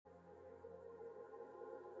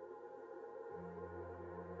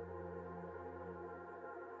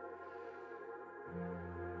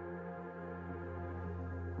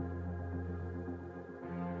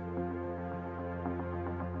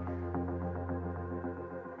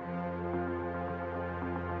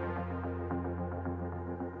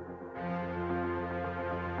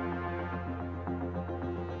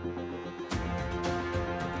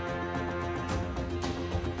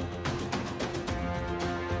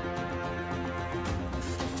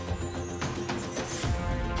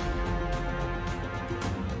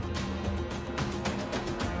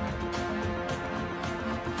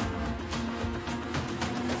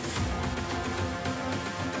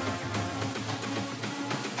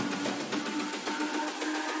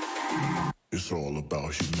It's all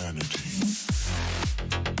about humanity.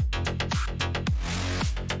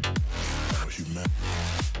 About humanity.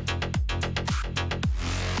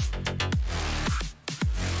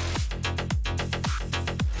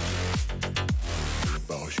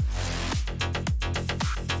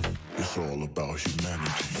 It's all about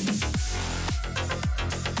humanity.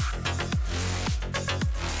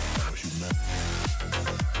 About humanity.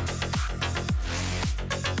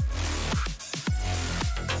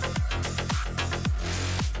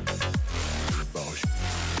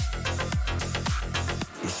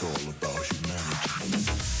 It's all about humanity.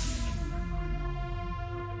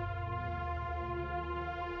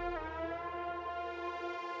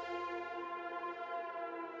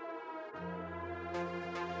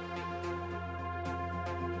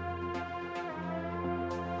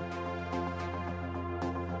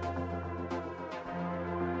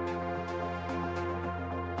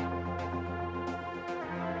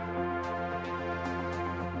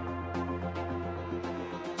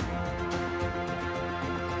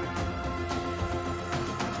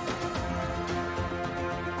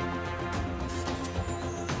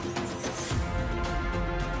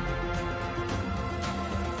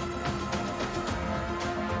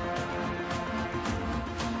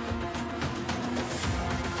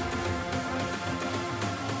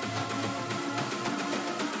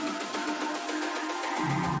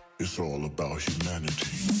 It's all about humanity.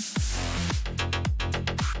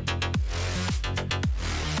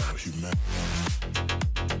 About humanity.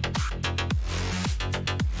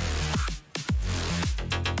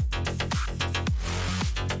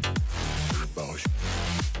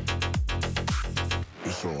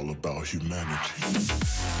 It's all about humanity.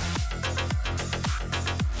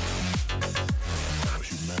 About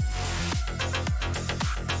humanity.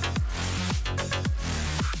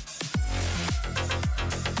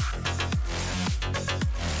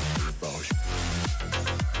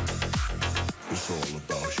 It's all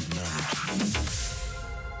about humanity.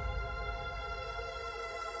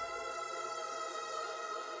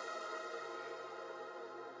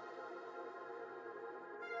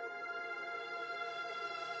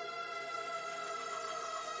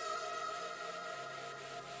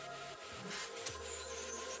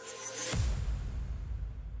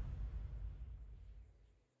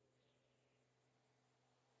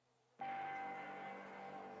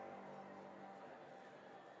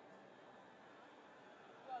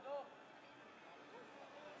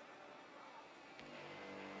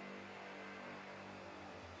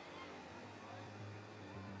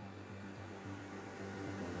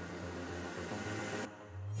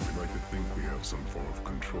 We like to think we have some form of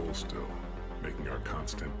control still, making our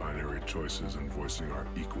constant binary choices and voicing our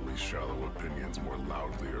equally shallow opinions more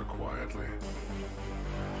loudly or quietly.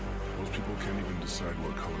 Most people can't even decide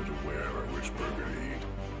what color to wear or which burger to eat.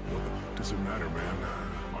 What the does it matter, man?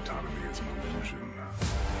 Autonomy is an illusion.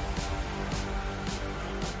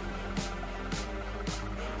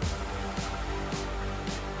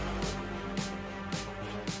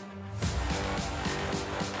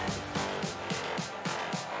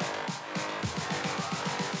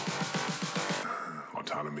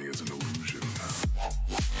 Autonomy is an illusion.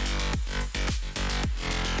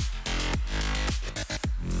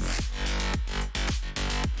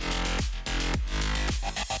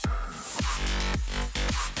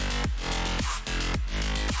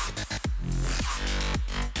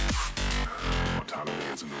 Autonomy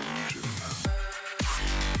is an illusion.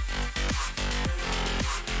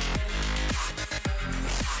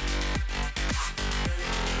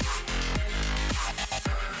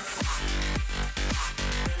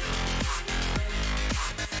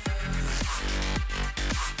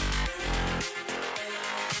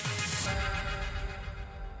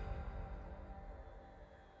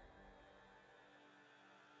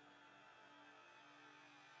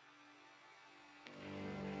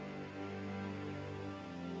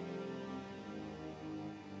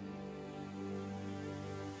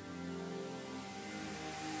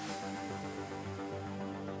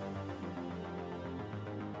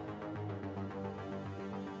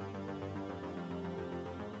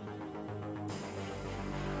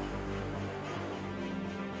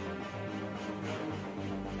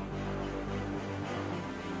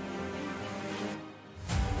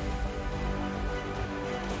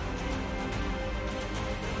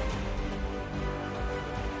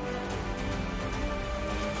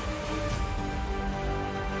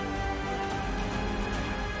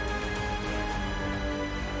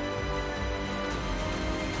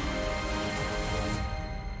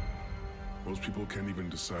 Most people can't even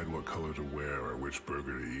decide what color to wear or which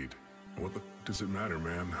burger to eat. What the does it matter,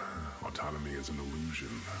 man? Autonomy is an illusion.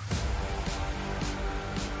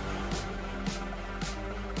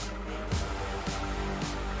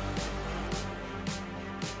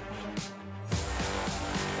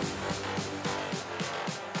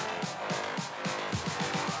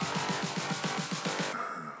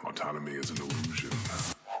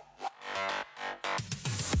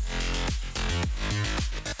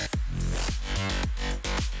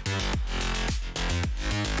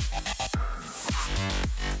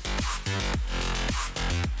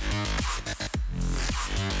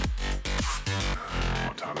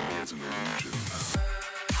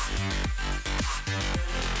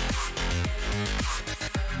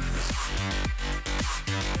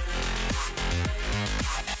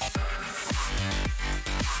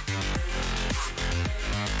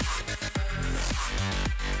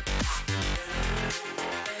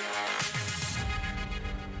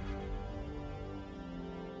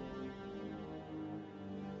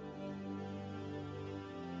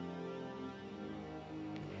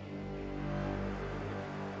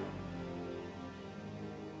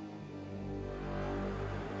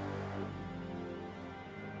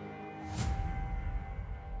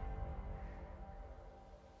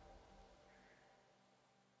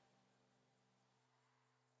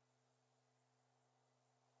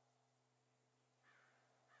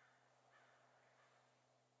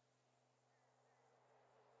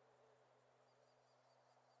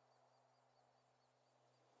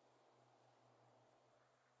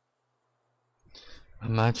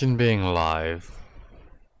 Imagine being live.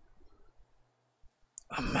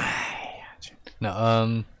 Imagine.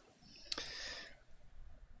 No,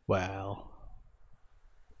 well.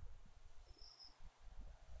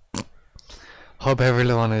 Hope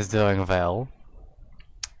everyone is doing well.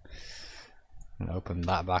 And open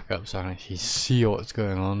that back up so I can actually see what's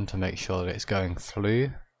going on to make sure that it's going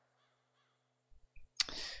through.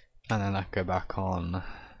 And then I go back on.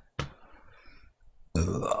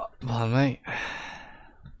 Pardon me.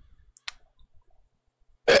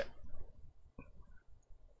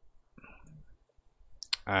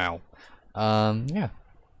 Ow. Yeah.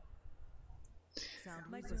 Sound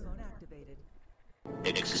microphone activated.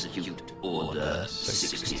 Execute Order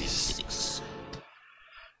 66.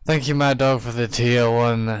 Thank you, Mad Dog, for the tier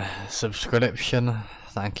 1 subscription.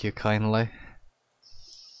 Thank you kindly.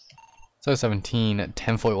 So 17,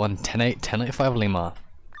 1041, 108, 1085 Lima.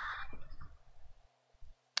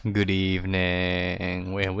 Good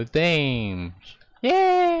evening. We're with Dames.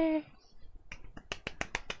 Yay!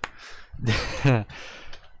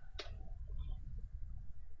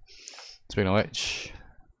 Speaking of which.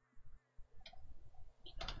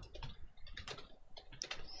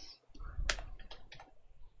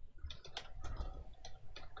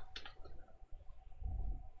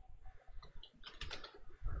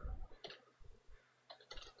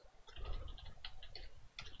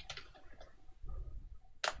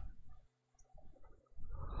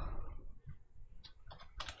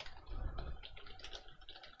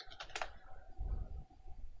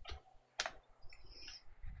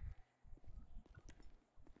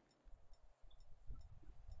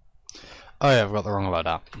 Oh yeah, I've got the wrong about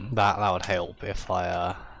that. That would help if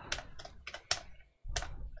I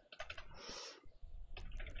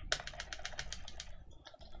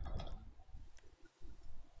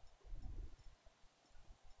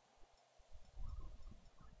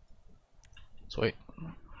Sweet.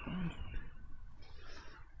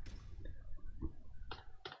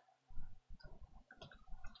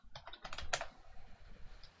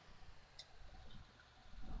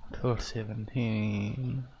 Tour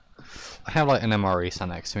 17. I have like an MRE sat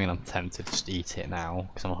next to me and I'm tempted to just eat it now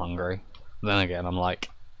because I'm hungry. But then again, I'm like,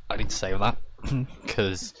 I need to save that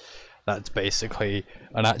because that's basically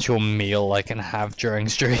an actual meal I can have during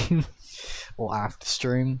stream or after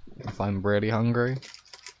stream if I'm really hungry.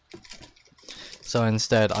 So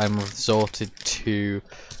instead, I'm resorted to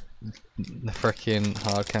the frickin'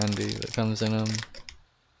 hard candy that comes in them.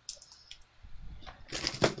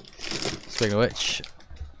 Speaking of which,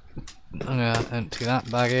 I'm gonna empty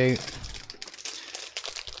that bag out.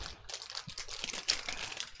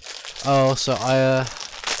 Oh, so I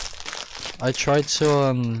tried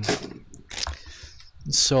to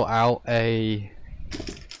sort out a,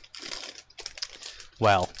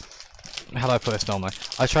 well, how do I put this normally?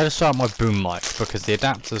 I tried to sort out my boom mic because the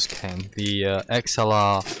adapters came, the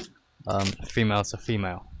XLR female to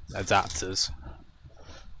female adapters,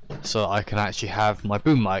 so I can actually have my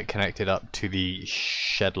boom mic connected up to the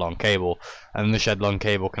Shedlon cable, and the Shedlon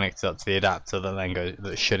cable connected up to the adapter that then goes,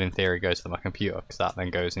 that should in theory go to my computer, because that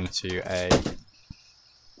then goes into a,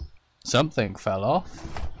 something fell off.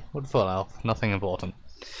 What fell off? Nothing important,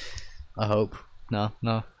 I hope. No,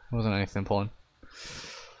 it wasn't anything important.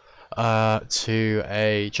 To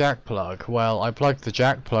a jack plug. Well, I plugged the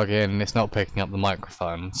jack plug in and it's not picking up the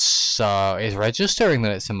microphone, so it's registering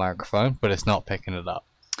that it's a microphone but it's not picking it up.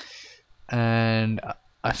 And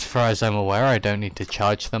as far as I'm aware, I don't need to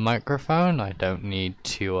charge the microphone, I don't need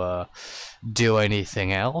to do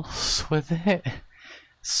anything else with it,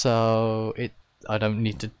 so I don't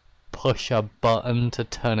need to push a button to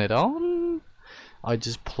turn it on, I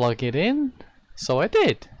just plug it in, so I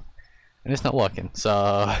did, and it's not working,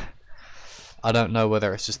 so I don't know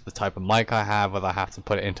whether it's just the type of mic I have, whether I have to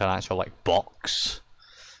put it into an actual like box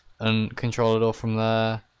and control it all from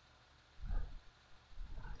there,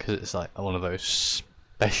 because it's like one of those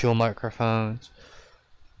special microphones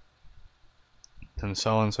and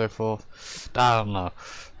so on and so forth. I don't know.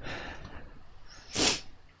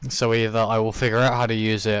 So either I will figure out how to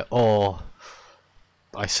use it or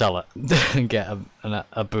I sell it and get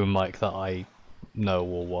a boom mic that I know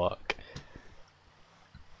will work.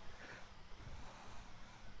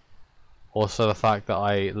 Also, the fact that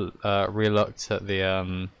I re-looked at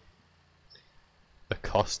the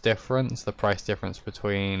cost difference, the price difference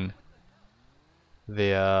between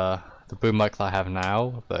the boom mic that I have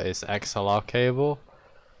now, that is XLR cable,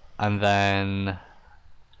 and then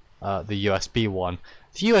the USB one.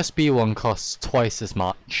 The USB one costs twice as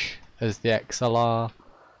much as the XLR,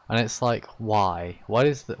 and it's like, why? What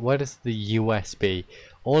is the USB?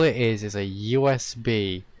 All it is a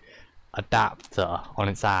USB adapter on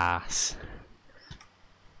its ass.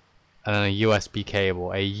 and then a USB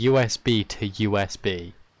cable, a USB to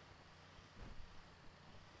USB,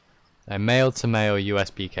 a male to male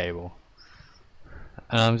USB cable,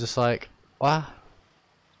 and I'm just like, what?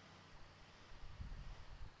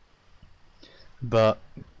 But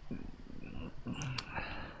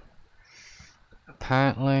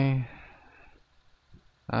apparently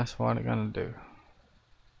that's what I'm gonna do.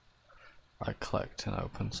 I clicked and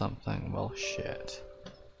opened something. Well, shit.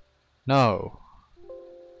 No.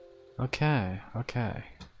 Okay, okay.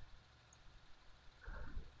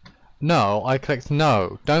 No, I clicked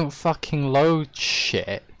no. Don't fucking load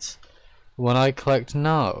shit when I clicked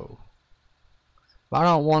no. I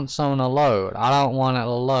don't want someone to load. I don't want it to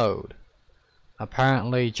load.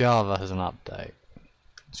 Apparently Java has an update.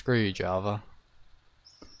 Screw you, Java.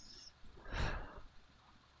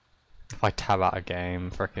 If I tab out a game,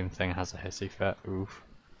 frickin' thing has a hissy fit. Oof.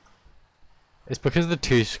 It's because of the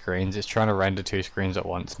two screens. It's trying to render two screens at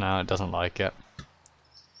once now. It doesn't like it.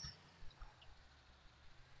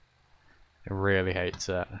 It really hates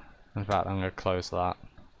it. In fact, I'm going to close that.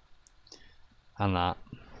 And that.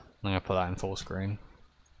 I'm going to put that in full screen.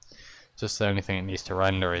 Just the only thing it needs to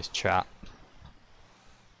render is chat.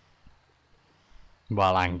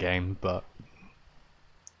 Well, and game, but...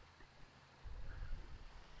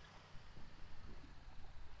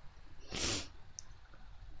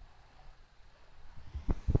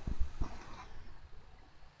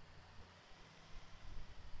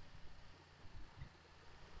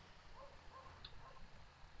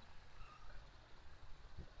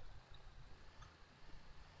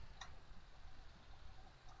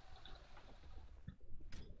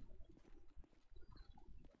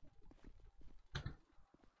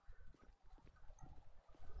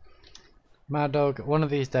 Mad Dog, one of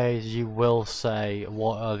these days you will say,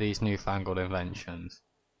 what are these newfangled inventions?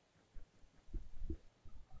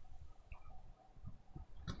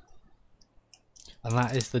 And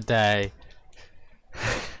that is the day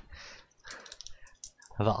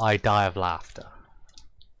that I die of laughter.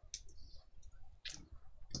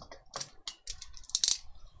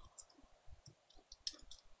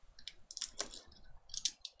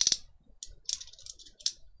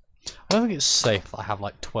 I don't think it's safe that I have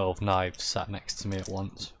like 12 knives sat next to me at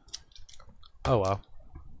once. Oh well.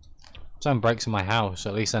 If someone breaks in my house,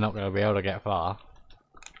 at least they're not going to be able to get far.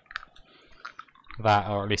 That,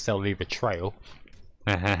 or at least they'll leave a trail.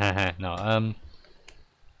 No,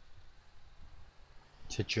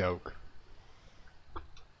 it's a joke.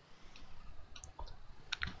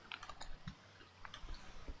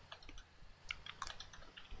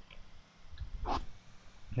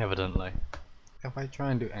 Evidently. If I try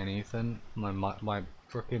and do anything, my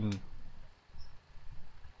frickin'...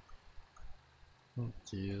 Oh,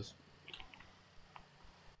 jeez.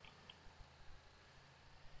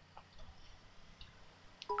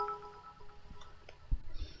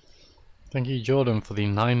 Thank you, Jordan, for the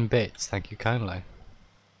 9 bits. Thank you kindly.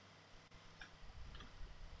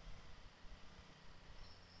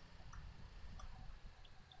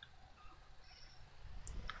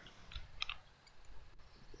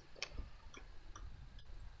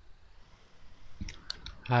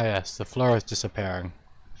 Ah yes, the floor is disappearing.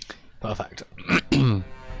 Perfect.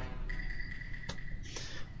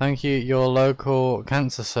 Thank you, your local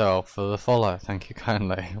cancer cell, for the follow. Thank you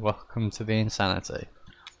kindly. Welcome to the insanity.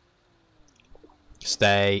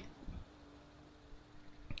 Stay.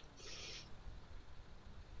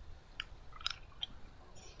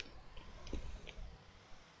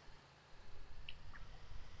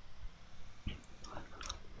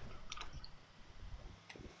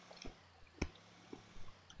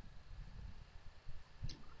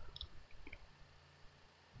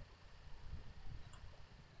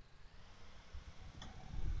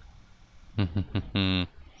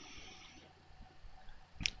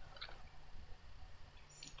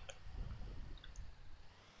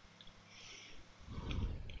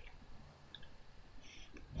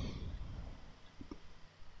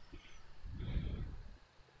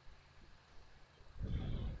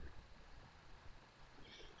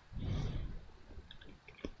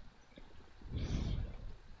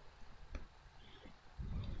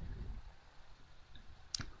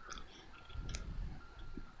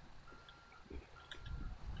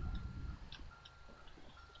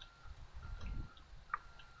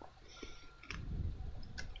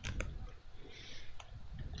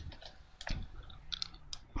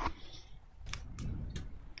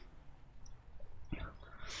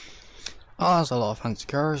 Oh, that's a lot of fancy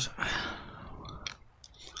cars.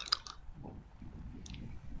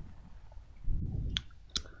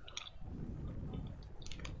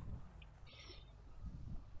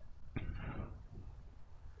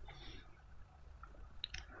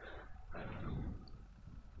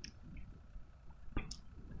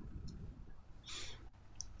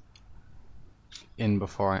 in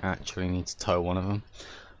before I actually need to tow one of them.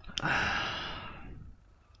 Yeah,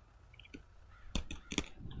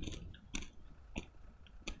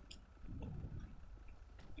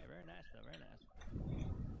 very nice though, very nice.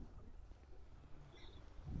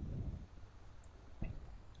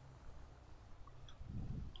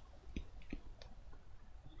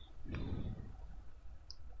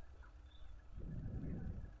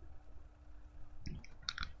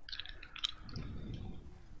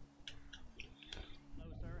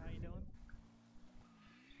 Hello, sir. How you doing?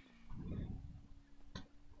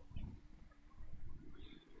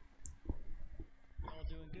 All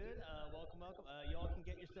doing good. Welcome, welcome. Y'all can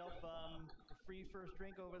get yourself a free first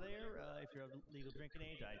drink over there if you're of legal drinking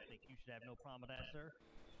age. I think you should have no problem with that, sir.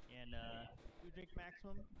 And 2 drink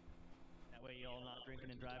maximum. That way, y'all not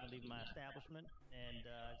drinking and driving, leaving my establishment. And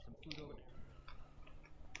some food over there.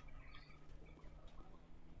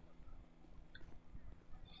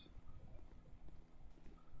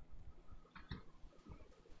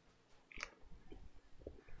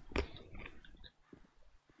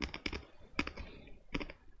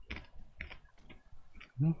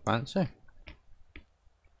 Fancy.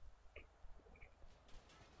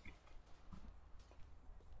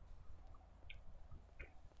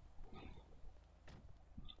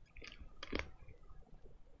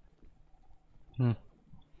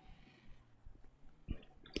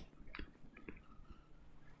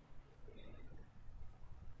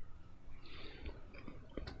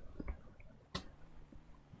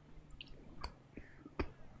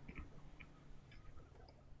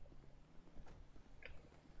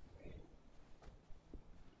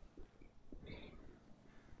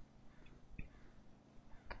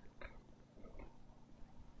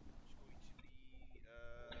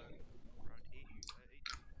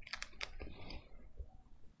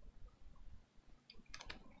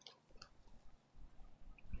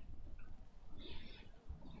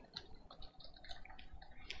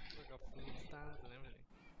 Got food stands and everything.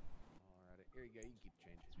 Alrighty, here you go. You can keep the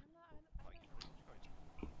change. That's the Crown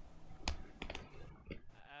Victoria over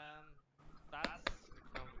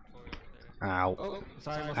there. Ow. Oh,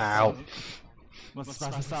 sorry. Ow.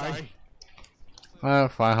 Sorry. Oh,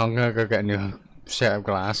 fine. I'm gonna go get a new set of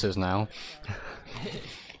glasses now.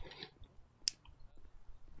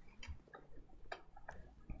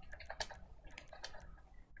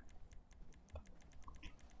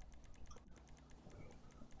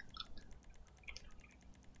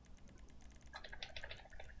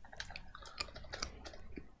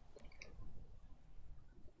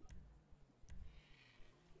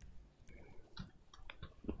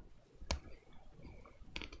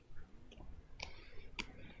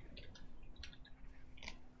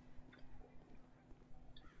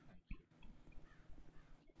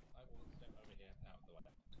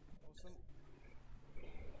 Awesome.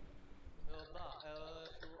 If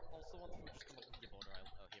you also want food, just come up to the border. I'll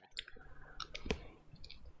have it ready.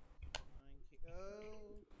 Thank you.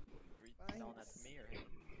 Read down at me or him?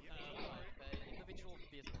 Individual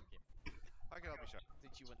baseball game. I can help you, sir.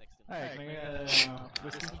 Since you went next in. Hey, can I get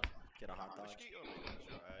whiskey? Get a hot dog. Whiskey? Oh,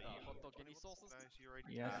 sure. Hot dog, any sauces? Nice, you right?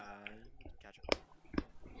 Yes. Ketchup.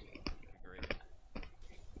 Great. That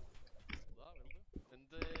will do. And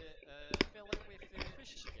fella with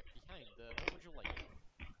fish skip behind, what would you like?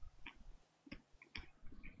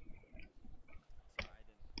 Sorry, I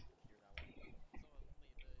didn't hear that one.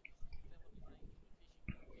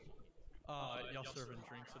 Y'all serving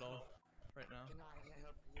drinks at all right now? Can I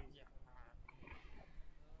help you? Yeah.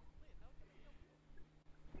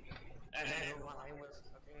 What I was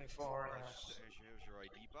looking for Here's your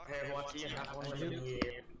ID box. what do you have on you?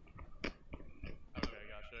 Okay,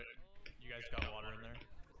 gotcha. You guys got water in there?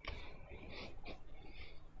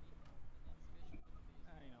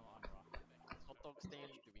 Hot dog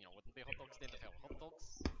stand, wouldn't be hot dog stand without hot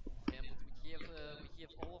dogs. But we have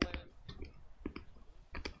all of it.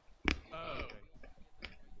 Oh, okay.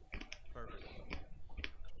 Perfect.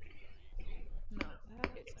 No,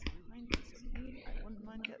 it's I wouldn't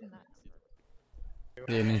mind getting that.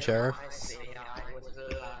 Evening, Sheriff. I see, I would love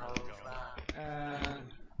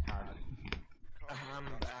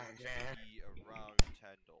hamburger. Around $10,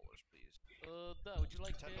 please. Would you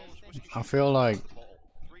like $10 whiskey? I feel like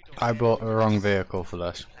I bought the wrong vehicle for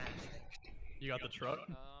this. You got the truck?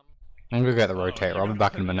 I'm gonna get the Oh, rotator. you I'll be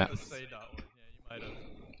back in a got minute. the Say.1. Yeah, you might have.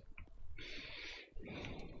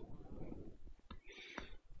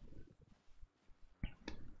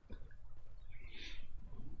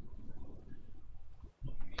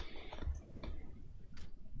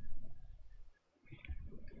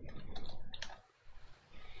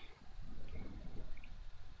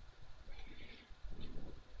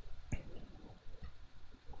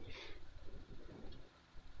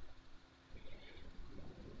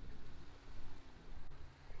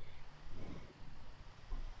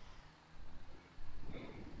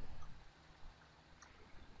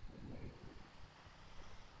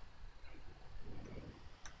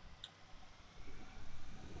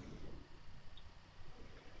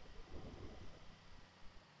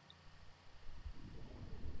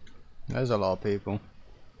 There's a lot of people.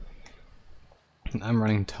 I'm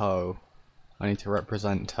running tow. I need to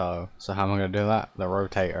represent tow. So how am I going to do that? The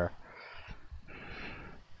rotator.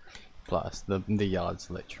 Plus, the yard's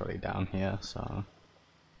literally down here, so...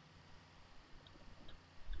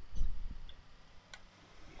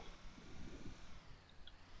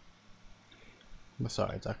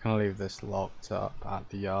 Besides, I can leave this locked up at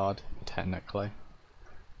the yard, technically.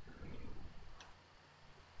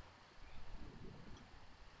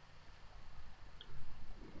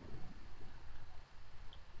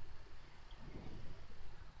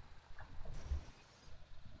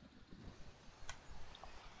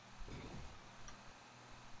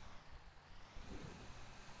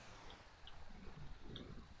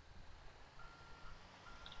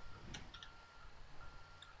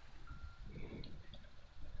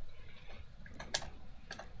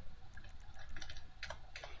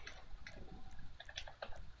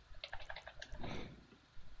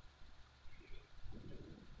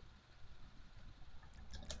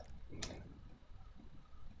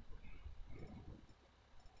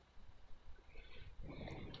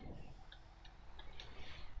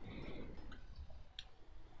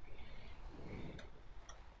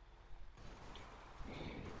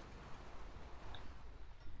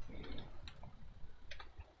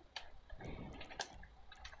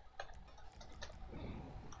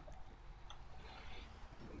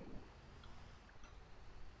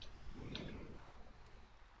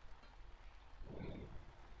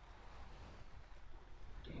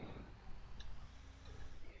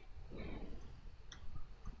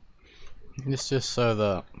 It's just so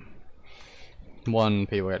that one,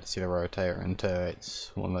 people get to see the rotator, and two,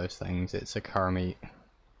 it's one of those things, it's a car meet.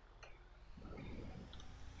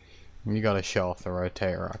 You gotta show off the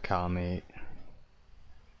rotator at a car meet.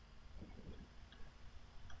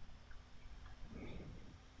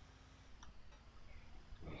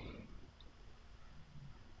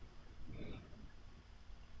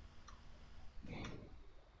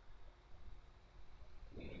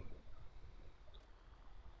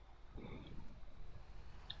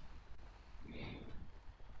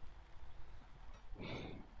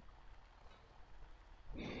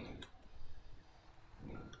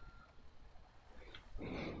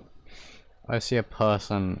 I see a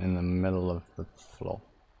person in the middle of the floor.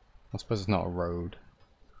 I suppose it's not a road.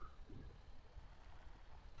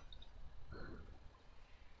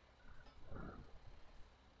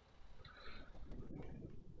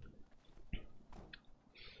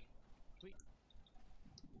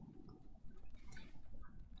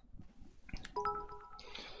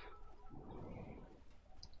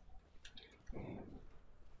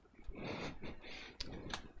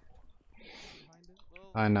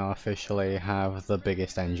 I now officially have the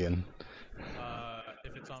biggest engine.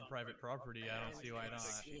 If it's on private property, I don't see why not.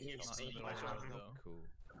 It's not in the middle of the road, though. Cool.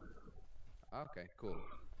 Okay, cool.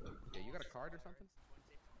 Yeah, you got a card or something?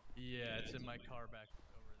 Yeah, it's in my car back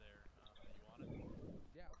over there. You want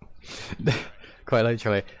it? Yeah. Quite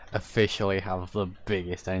literally, officially have the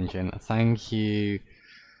biggest engine. Thank you,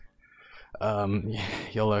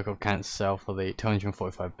 your local cancer cell for the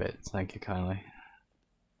 245 bits. Thank you kindly.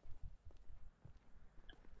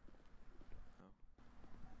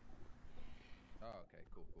 Oh, okay,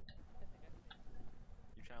 cool.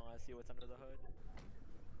 You trying to let us see what's under the hood?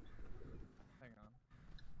 Hang on.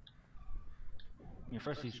 Yeah,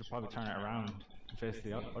 first you should probably turn it around and face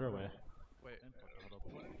the other way. Wait.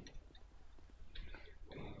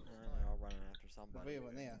 They're all running after somebody.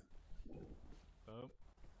 Oh.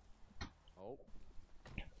 Oh.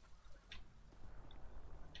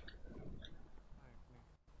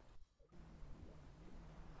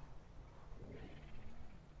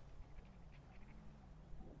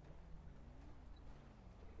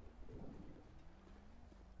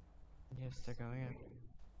 Yes, they're going in.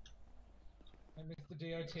 Hey, Mr.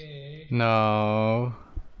 DOT. No.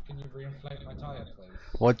 Can you reinflate my tire, please?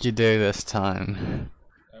 What'd you do this time?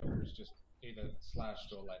 It was just either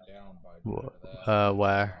slashed or let down by What? there.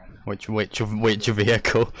 Where? Which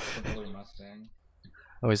vehicle? The blue Mustang.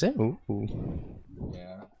 Oh, is it? Ooh.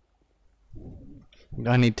 Yeah.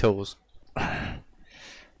 I need tools.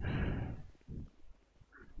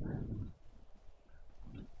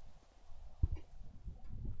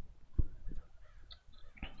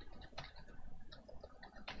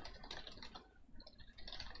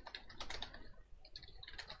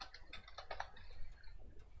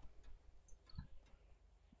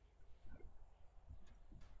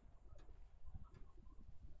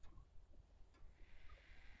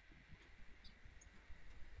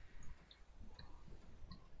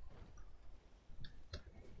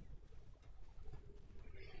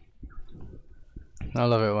 I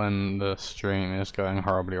love it when the stream is going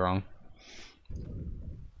horribly wrong.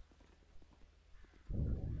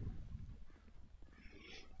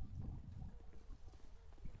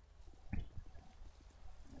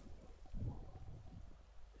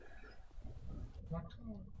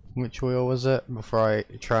 Which wheel was it? Before I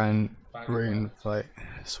try and reinvite.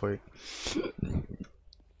 Sweet.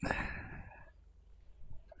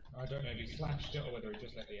 I don't know if he slashed it or whether he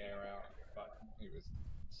just let the air out, but he was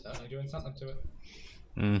certainly doing something to it.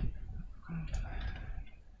 Hmm.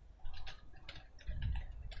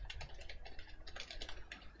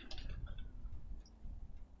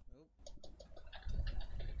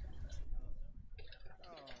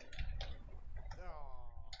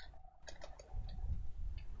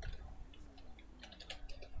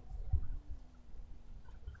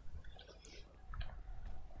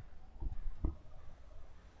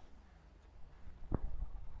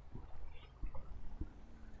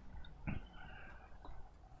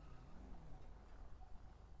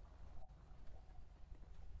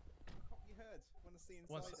 You heard. Want to see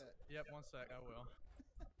inside One it? Yep, one sec, I will.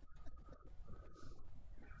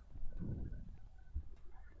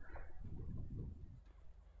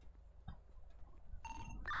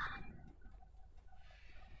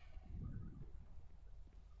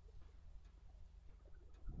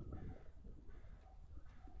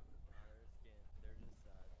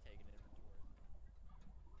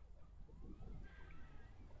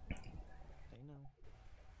 They know.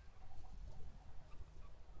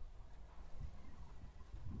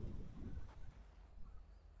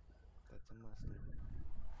 That's a Mustang.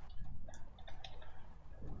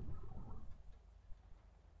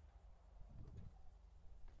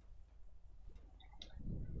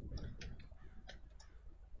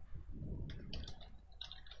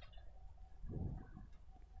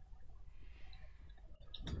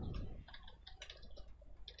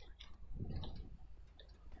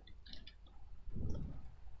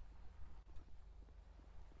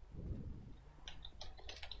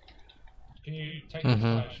 Can you take the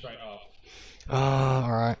tire straight off?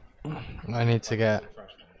 Alright. I need to get.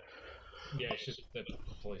 Yeah, it's just the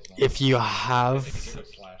police line. If you have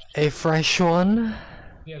a fresh one.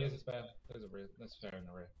 Yeah, there's a spare. There's a rear. There's a spare in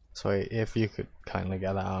the rear. Sweet, if you could kindly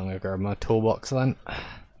get that, I'm gonna grab my toolbox then.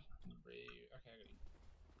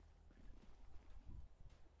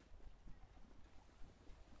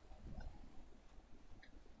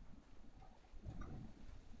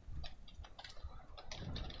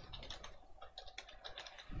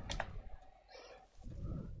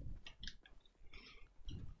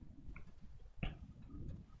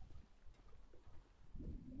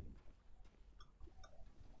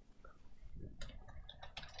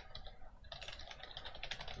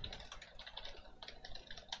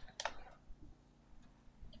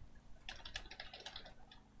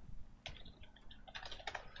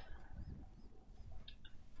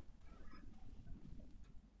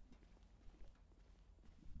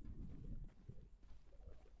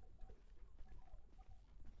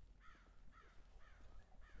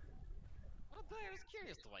 I was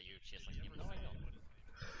curious to why you were chasing him. No, I know.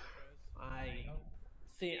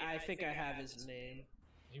 I think I have his name.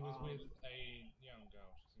 He was with a young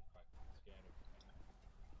girl. She seemed quite scared of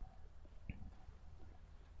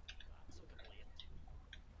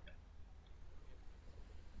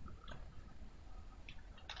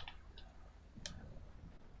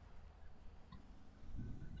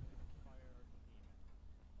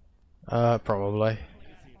him. Probably.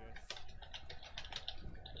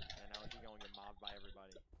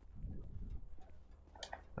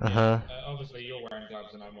 Obviously, you're wearing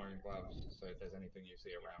gloves and I'm wearing gloves, so if there's anything you see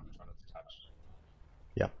around, try not to touch.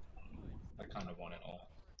 Yep. I kind of want it all.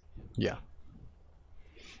 Yeah.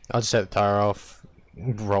 I'll just take the tire off,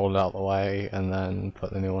 roll it out the way, and then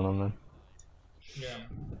put the new one on then. Yeah.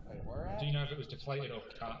 Do you know if it was deflated or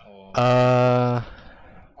cut or? Oh,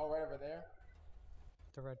 right over there.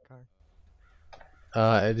 The red car.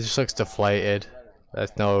 It just looks deflated.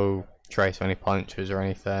 There's no trace of any punctures or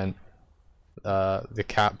anything. The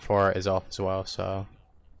cap for it is off as well, so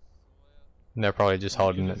they're probably just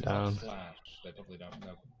holding it down.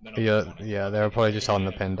 Yeah, they're probably just holding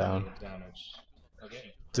the pin down.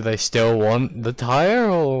 Do they still want the tire,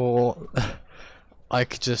 or I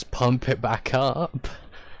could just pump it back up?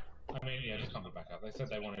 I mean, yeah, just pump it back up. They said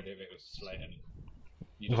they wanted it if it was slit.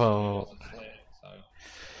 Well,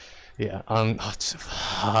 yeah, I do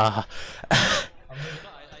have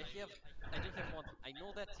one. I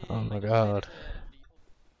know that. Oh my god.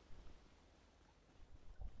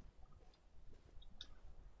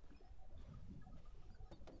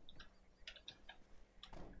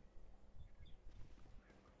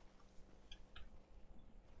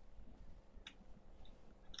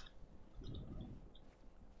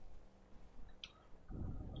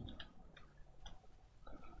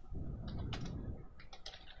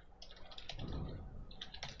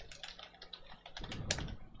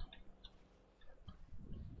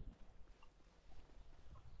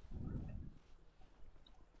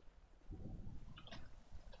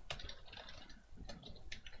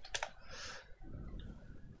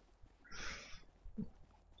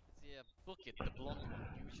 Bucket, the blonde one,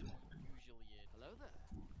 usually in. Hello there.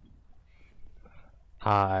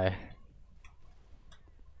 Hi.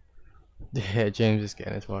 Yeah, James is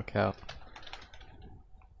getting his work out.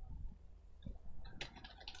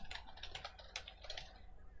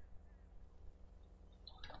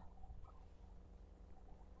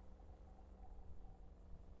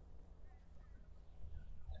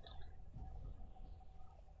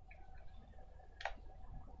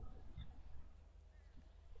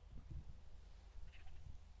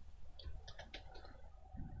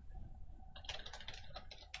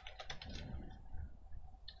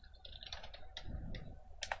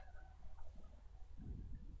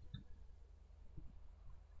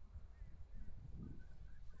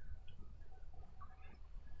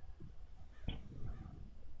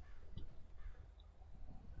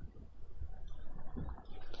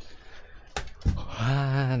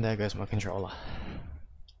 And there goes my controller.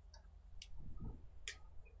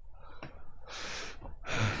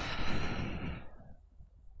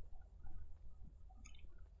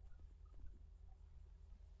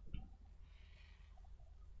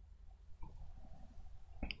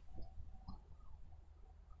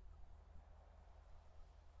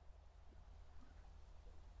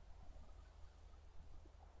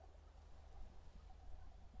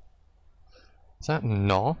 Is that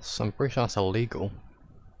NOS? I'm pretty sure that's illegal.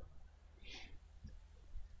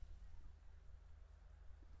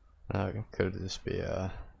 It could just be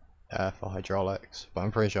air for hydraulics, but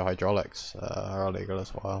I'm pretty sure hydraulics are illegal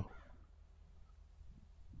as well.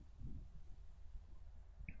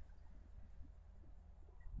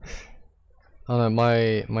 Oh no,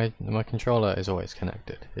 my controller is always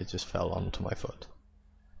connected. It just fell onto my foot.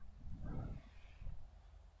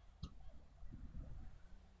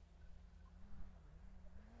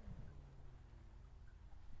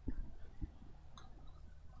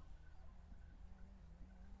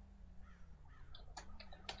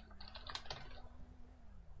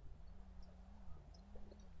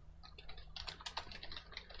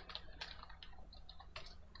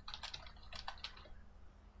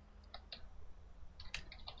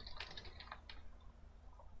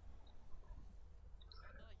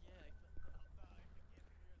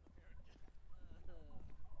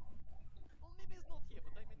 Well, maybe it's not here,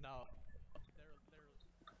 but I mean. No.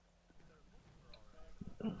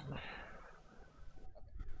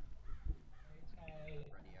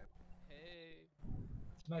 Hey.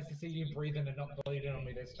 It's nice to see you breathing and not bleeding on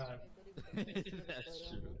me this time. That's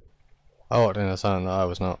true. Oh, I didn't know that I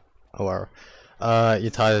was not aware.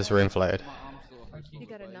 Your tires were inflated. You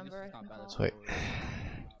got a number I can call? Sweet. I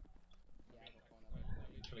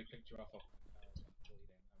literally picked you up off bleeding.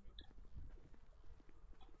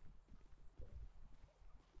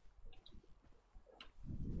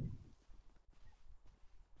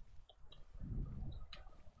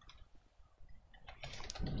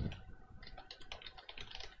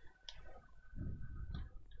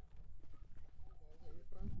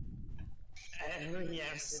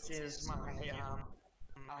 Yes, it is my,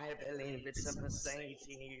 I believe it's a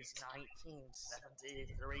Mercedes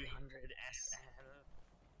 1970 300 SL.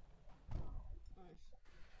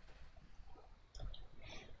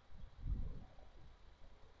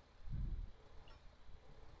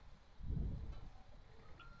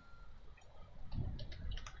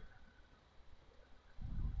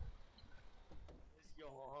 It's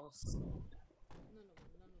yours.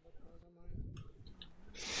 None of the cars are mine.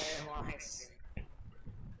 Oh, I see.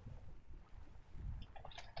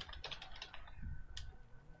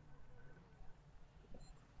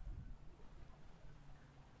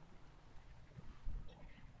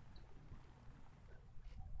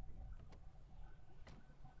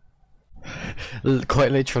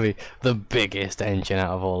 Quite literally the biggest engine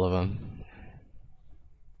out of all of them.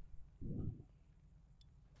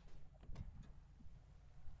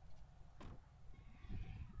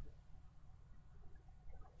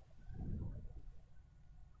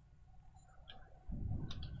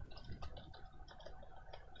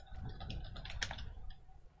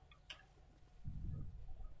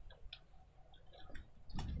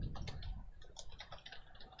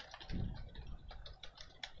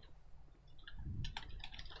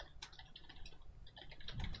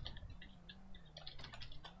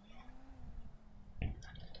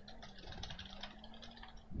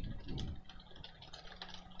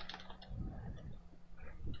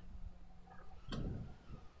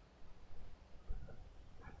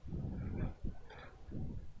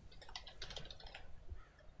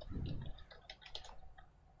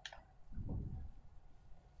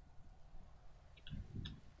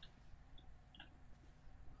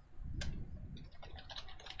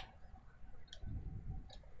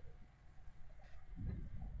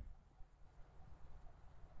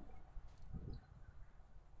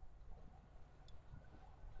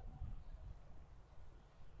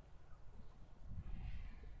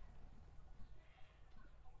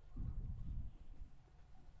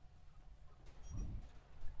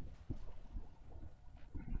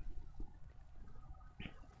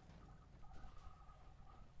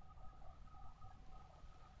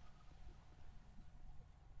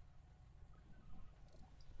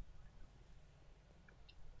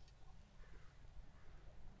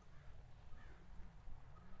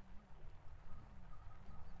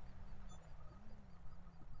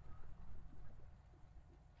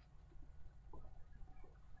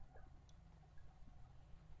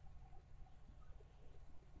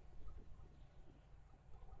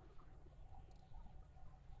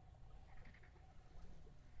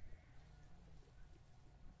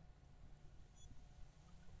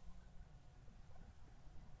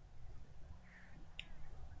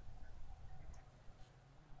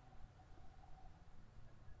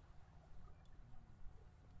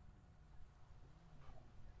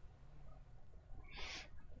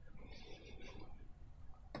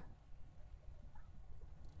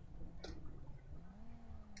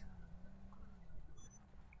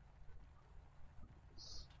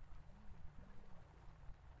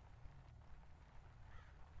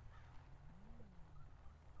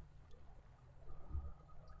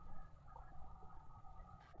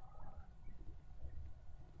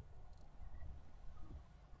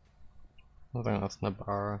 I think that's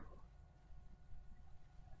Nabarra.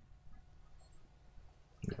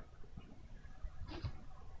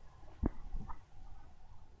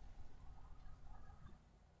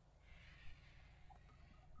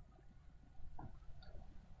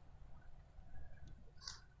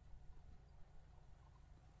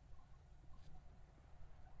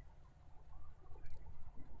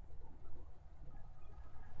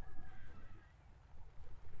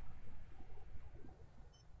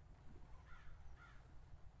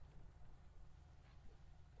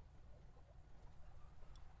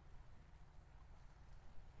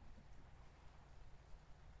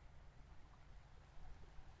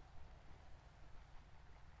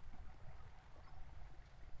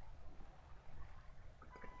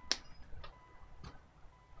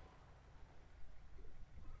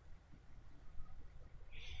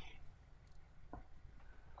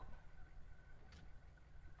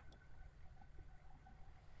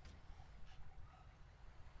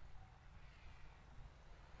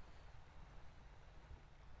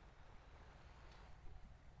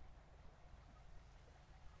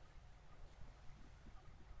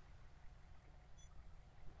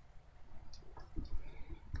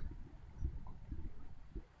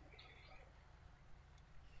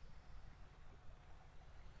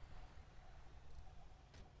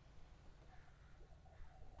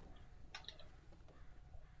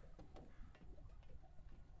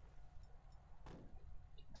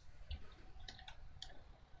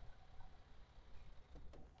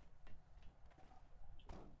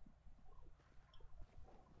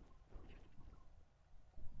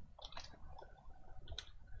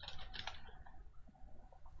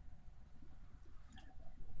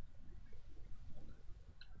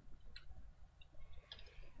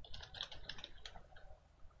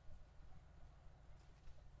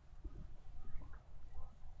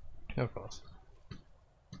 Of course.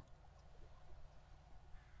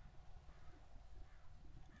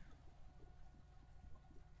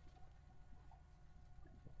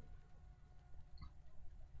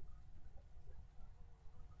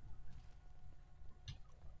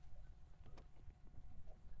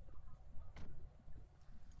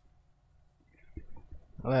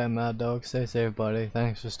 Alright, Mad Dog, stay safe, buddy.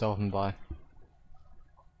 Thanks for stopping by.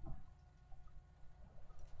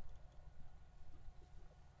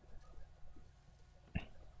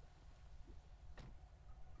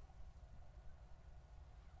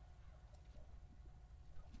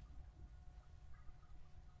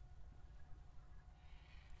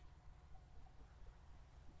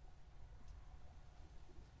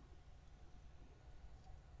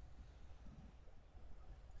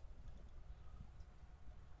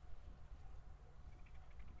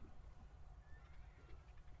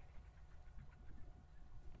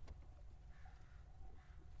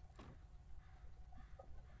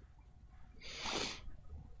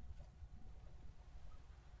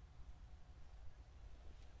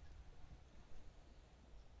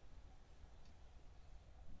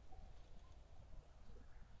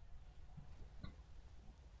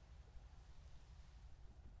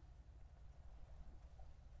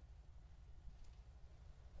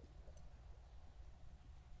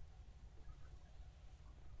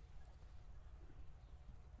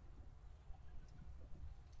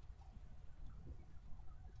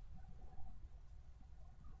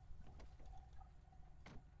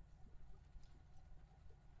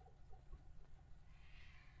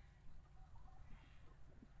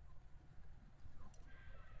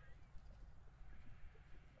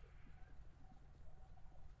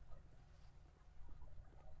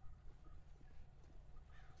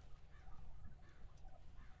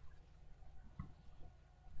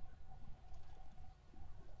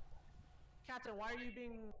 Captain, why are you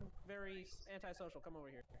being very antisocial? Come over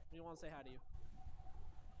here. We want to say hi to you.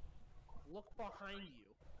 Look behind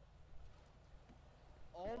you.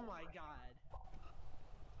 Oh my god.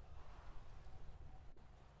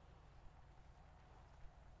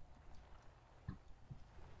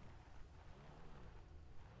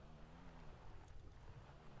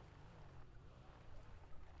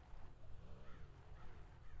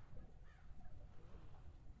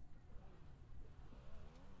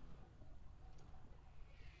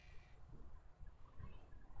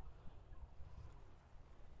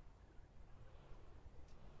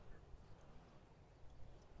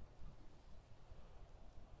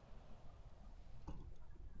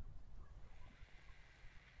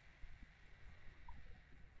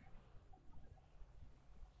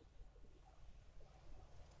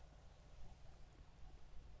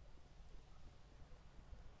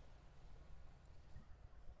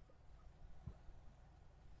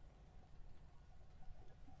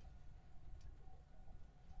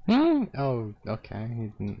 going? Oh, okay, he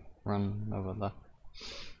didn't run over there.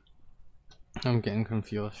 I'm getting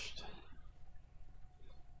confused.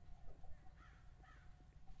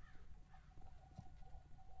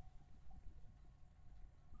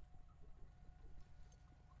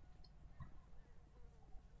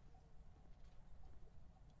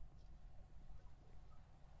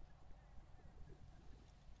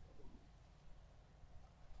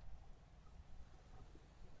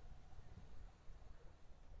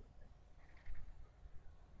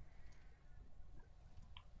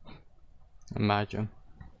 Imagine.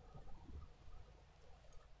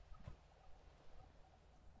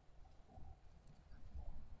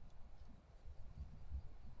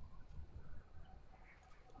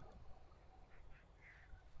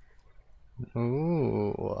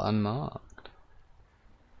 Ooh, unmarked.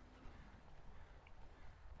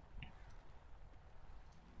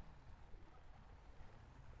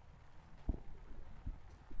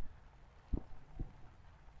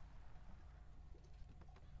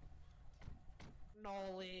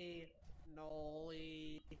 Nolly,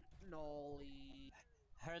 Nolly, Nolly.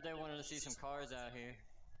 Heard they wanted to see some cars out here.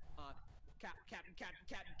 Cap.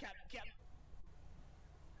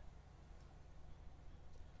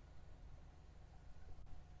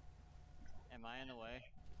 Am I in the way?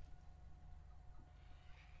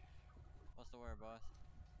 What's the word, boss?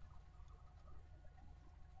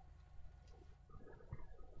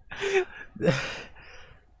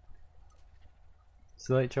 It's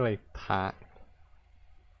literally packed.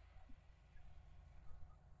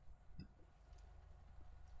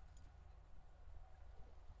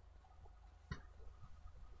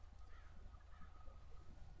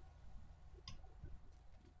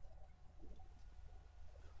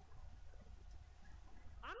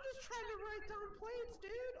 I'm just trying to write down plates,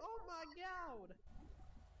 dude. Oh my god.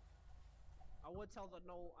 I would tell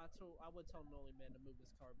Nolly man to move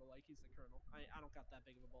his car, but like he's the colonel. I don't got that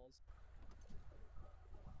big of a balls.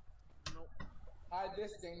 Nope. Hide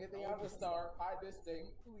this thing. Did they have a star? Hide this thing,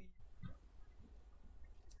 please.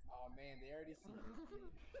 Oh man, they already see me.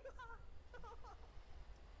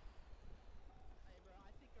 Hey bro,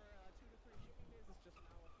 I think our 2 to 3 shipping days is just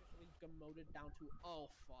now officially demoted down to oh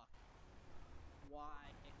fuck. Why?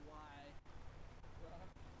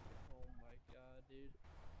 Oh my god, dude.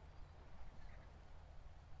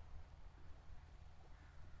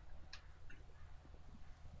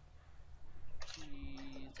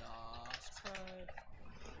 Jesus Christ.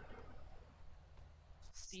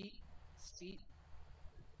 Steep.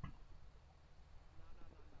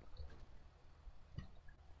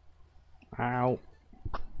 Ow.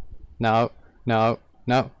 No.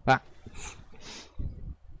 Ah.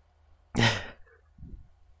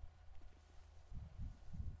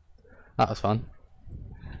 That was fun.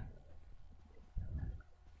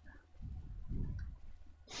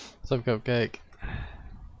 What's up, Cupcake?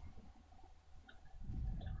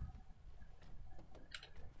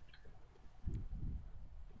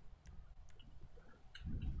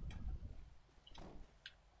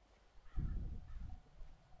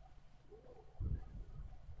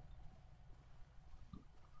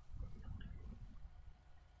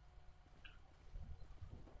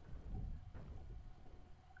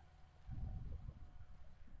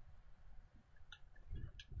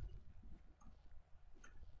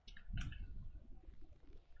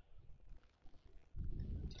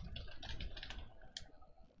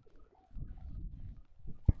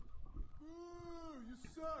 You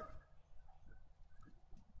suck.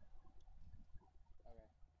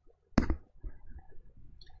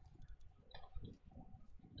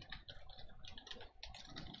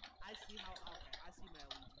 I see my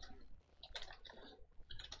allegiance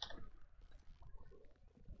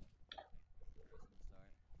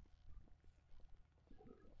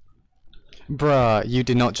here. Bruh, you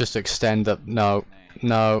did not just extend the no.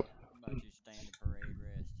 About to stand a parade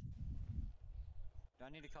rest. Do I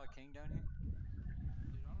need to call King down here?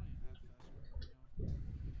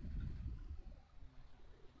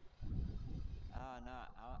 No,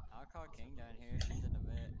 I'll call King down here. She's in the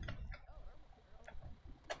vet.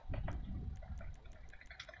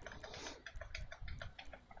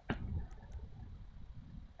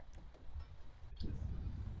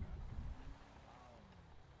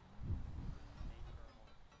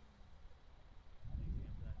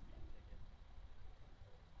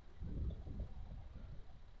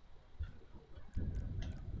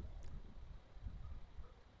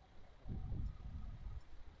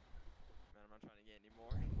 Man, I'm not trying to get any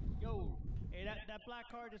more. Yo, hey, that black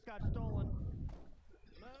car just got stolen.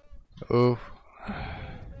 Ooh.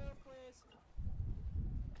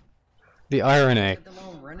 The irony. Let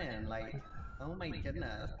alone running, like, oh my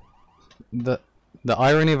goodness. The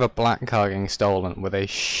irony of a black car getting stolen with a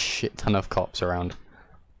shit ton of cops around.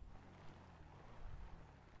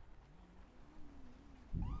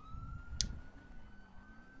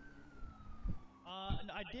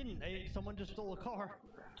 I didn't. Someone just stole a car.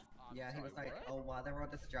 Yeah, he was like, oh, while they were all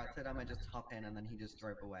distracted, I might just hop in, and then he just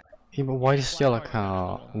drove away. Yeah, but why just steal a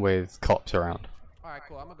car with cops around? Alright,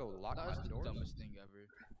 cool. I'm gonna go lock my door. Dumbest thing ever.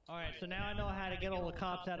 Alright, so now I know how to get all the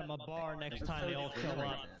cops out of my bar next time they all show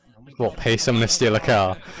up. What, pay someone to steal a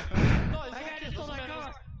car? No,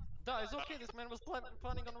 it's okay. This man was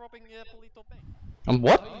planning on robbing Polito Bank.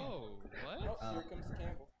 What? Oh, what? Oh, here comes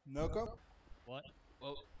Campbell. No go. What?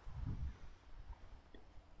 Whoa.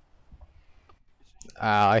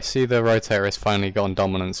 I see the rotator has finally gotten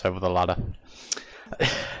dominance over the ladder.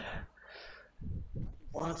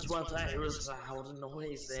 What's what I was loud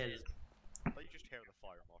noises? But you just hear the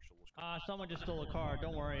fire marshal was Someone just stole a car.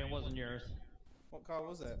 Don't worry, it wasn't yours. What car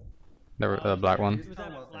was that? The black one. It was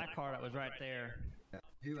that black car that was right there.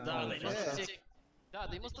 They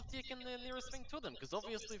must have taken the nearest thing to them, because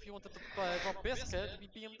obviously if you wanted to rob Beskar, it'd be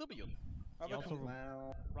BMW. He also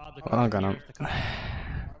robbed the Oh, car. gonna. I reckon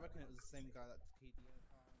it was the same guy that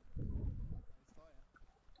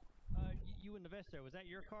You in the vest there, was that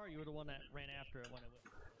your car? You were the one that ran after it when it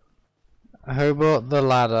went. Who bought the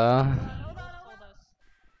ladder?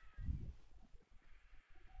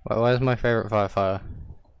 Where's my favorite firefighter?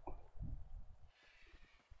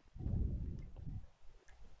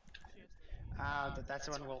 That's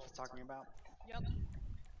the one Wolf was talking about. Yep.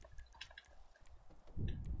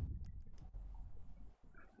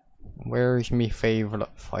 Where's my favorite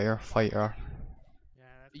firefighter?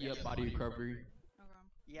 Yeah, body recovery.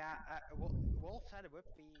 Yeah, Wolf said it would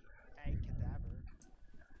be a cadaver.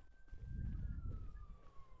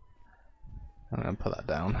 I'm gonna put that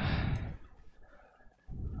down.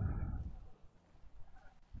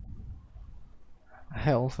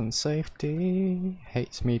 Health and safety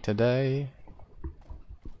hates me today.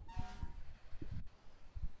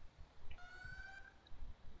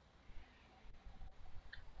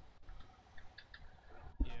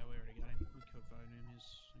 Yeah, we already got him. We code 5 in his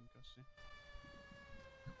in custody.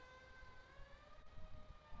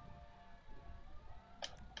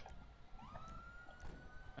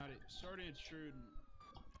 Howdy, sorry to intrude.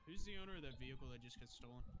 Who's the owner of that vehicle that just got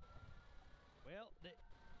stolen? Well, they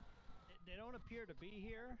don't appear to be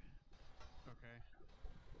here. Okay.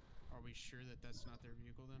 Are we sure that that's not their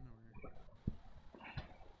vehicle then, or?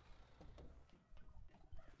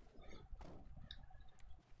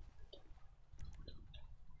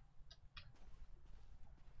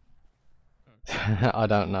 I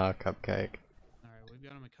don't know, Cupcake. Alright, we've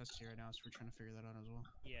got him in custody right now, so we're trying to figure that out as well.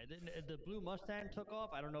 Yeah, the blue Mustang took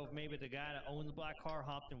off. I don't know if maybe the guy that owned the black car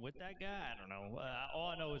hopped in with that guy. I don't know. All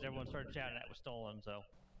I know is everyone started shouting that was stolen, so.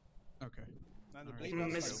 Okay.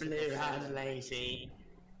 Miss Blue Eyed Lady.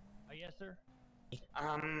 Yes, sir?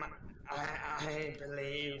 I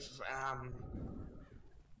believe,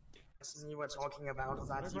 you were talking about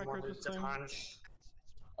that you wanted to punch.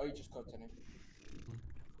 Oh, you just got to him.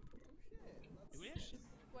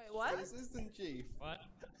 Wait, what? Assistant Chief. What?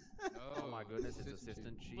 Oh my goodness, it's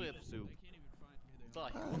Assistant Chief Soup.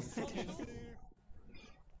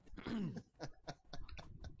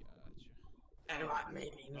 And what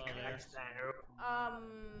made me neglect that? I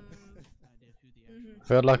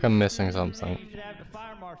feel like I'm missing something. You should have the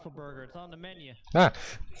fire marshal burger. It's on the menu. Ah!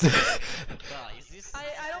 Is this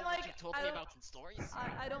I don't like. you told me about in stories?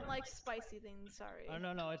 I don't like spicy things. Sorry. Oh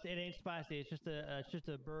no, it ain't spicy. It's just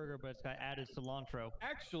a burger, but it's got added cilantro.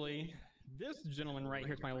 Actually, this gentleman right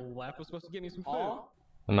here to my left was supposed to get me some food. Oh?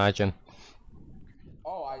 Imagine.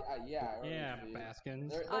 Oh, yeah. I Yeah, see.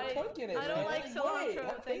 Baskins. They're cooking it, I don't man. like Wait, cilantro,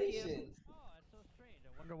 have thank you. patience.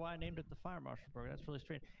 I wonder why I named it the fire marshal burger. That's really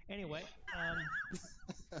strange. Anyway,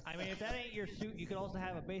 I mean, if that ain't your suit, you could also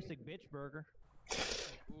have a basic bitch burger.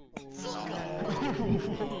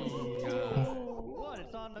 What?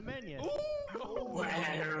 It's on the menu.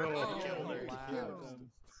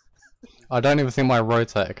 I don't even think my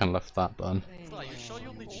rotator can lift that button. Are you sure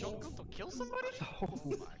you'll need shotgun to kill somebody?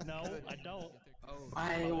 No, I don't.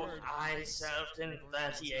 I served in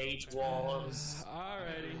 38 wars.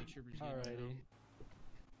 Alrighty.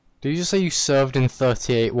 Did you just say you served in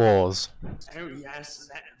 38 wars? Oh yes,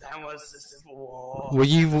 that was the Civil War. Were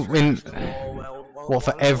you in... What,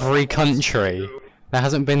 for every country? There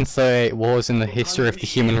hasn't been 38 wars in the history of the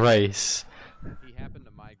human race. He happened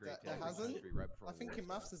to migrate to every hasn't? country right before I think your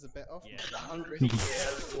maths is a bit off. The 100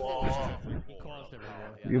 Years' War. He caused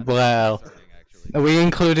every war. Well, are we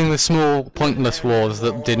including the small, pointless wars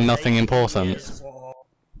that did nothing important?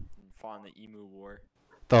 Fought in the Emu War.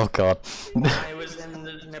 Oh god. I was in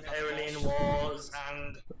the Napoleon Wars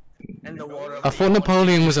and in the War of I thought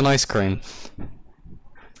Napoleon was an ice cream.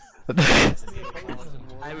 I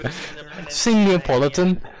was in the Sing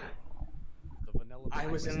Neapolitan. I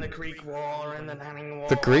was in the Greek War and the Nanning War.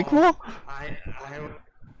 The Greek War?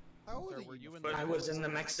 I was in the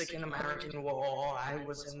Mexican-American War. I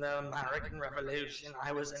was in the American Revolution.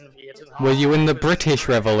 I was in Vietnam. Were you in the British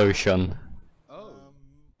Revolution? Oh.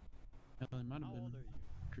 It might have been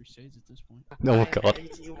Crusades at this point. Oh god.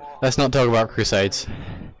 Let's not talk about Crusades.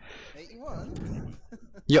 81?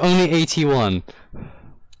 You're only 81.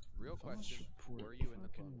 Real question. Were you in the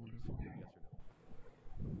club? Yes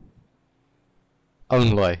or no?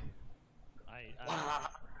 Only.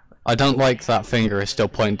 I don't like that finger is still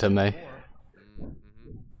pointing to me.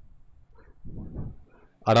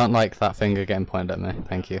 I don't like that finger getting pointed at me.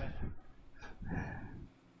 Thank you.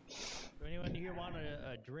 Do anyone here want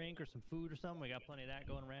a drink or some food or something? We got plenty of that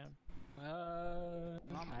going around.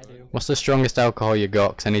 I do. What's the strongest alcohol you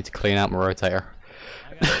got? 'Cause I need to clean out my rotator.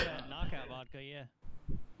 I got that knockout vodka, yeah.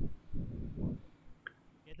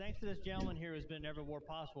 Yeah, thanks to this gentleman here who's been Never War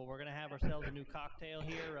Possible, we're gonna have ourselves a new cocktail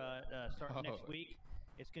here starting next week.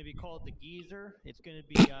 It's gonna be called the Geezer. It's gonna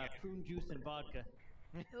be prune juice and vodka.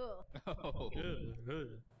 Oh.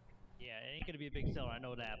 Yeah, it ain't gonna be a big seller, I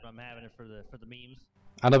know that, but I'm having it for the memes.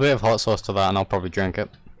 Add a bit of hot sauce to that and I'll probably drink it.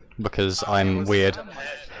 Because I'm weird.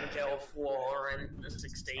 Gulf War and the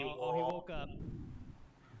 16 War. Oh, he woke up.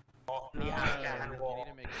 The Afghan You War.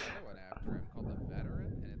 need to make another one after him called the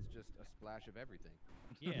Veteran, and it's just a splash of everything.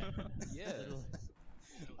 Yeah. Yes.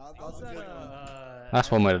 That's a good one.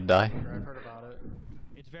 That's one way to die. I've heard about it.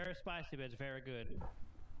 It's very spicy, but it's very good.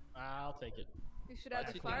 I'll take it. You should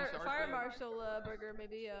have the fire marshal burger,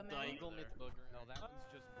 maybe. Maybe. No, that one's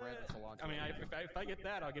just bread and cilantro. I mean, if I get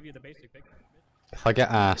that, I'll give you the basic pick. If I get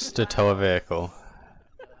asked to tow a vehicle.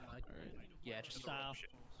 Yeah, just style.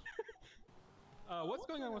 What's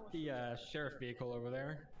going on with the sheriff vehicle over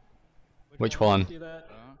there? Which one? See that?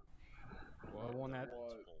 Well, one that.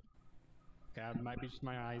 God, might be just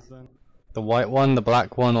my eyes then. The white one, the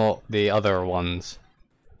black one, or the other ones?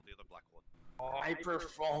 I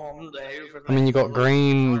performed over I mean, you got the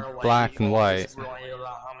green, far away black, and white. Royal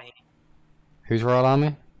Army. Who's Royal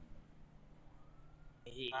Army?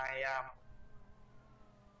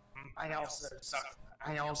 I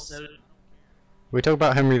also. We talk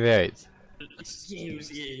about Henry VIII.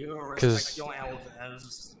 Excuse you, 'Cause- respect your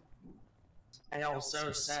elders. I also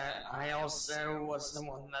was the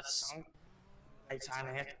one that sunk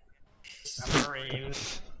Titanic submarine.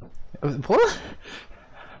 What?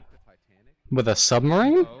 With a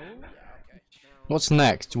submarine? What's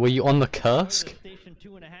next? Were you on the Kursk? Station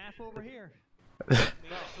 2.5 over here. That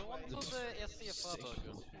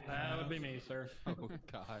would be me, sir. Oh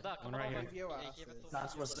god. One right here.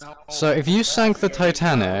 That was not. So if you sank the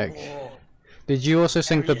Titanic, did you also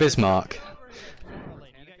sink the Bismarck?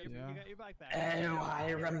 Oh, I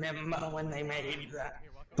remember when they made that.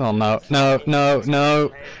 Oh no, no, no,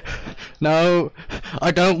 no, no!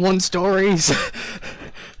 I don't want stories!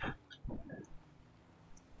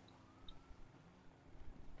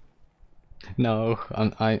 No,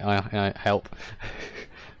 I help.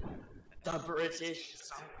 The British.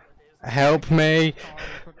 Help me!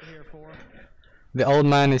 The old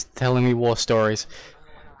man is telling me war stories.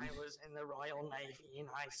 I was in the Royal Navy and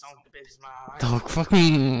I sunk Bismarck. Oh,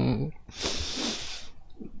 fucking.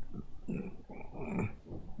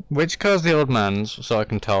 Which car's the old man's, so I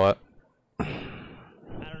can tow it? I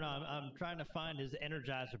don't know, I'm trying to find his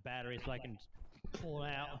Energizer battery so I can pull it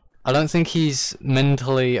out. I don't think he's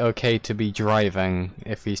mentally okay to be driving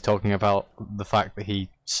if he's talking about the fact that he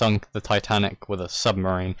sunk the Titanic with a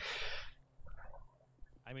submarine.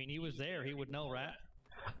 I mean, he was there, he would know, right?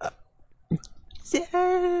 Yeah,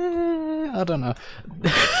 I don't know.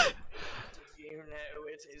 You know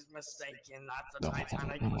it is mistaken that the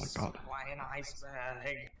Titanic was sunk by an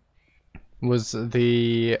iceberg. Was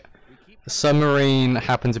the submarine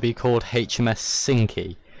happened to be called HMS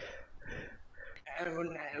Sinky? Oh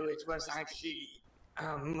no, it was actually,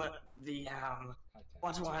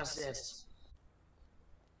 what was it?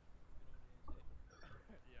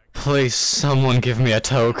 Please, someone give me a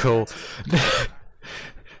tow call. You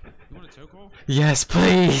want a tow call? Yes,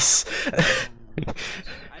 please.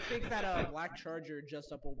 I think that black charger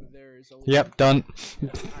just up over there is a little. Yep, done.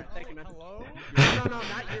 Alright, thank you, man. Hello? No,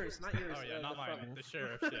 not yours, not yours. Oh yeah, not mine. The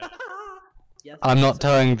sheriff's. Yeah. Yes, I'm not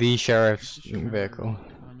towing the sheriff's vehicle.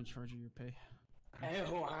 I'm in charge of your pay.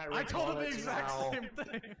 Oh, I told him the exact same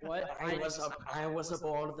thing. What? I was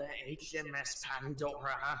aboard the HMS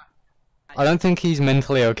Pandora. I don't think he's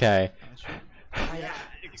mentally okay.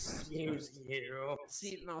 Excuse you.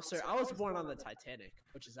 See, no, sir, I was born on the Titanic,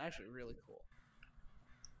 which is actually really cool.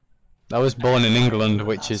 I was born in England,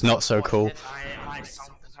 which is not so cool. I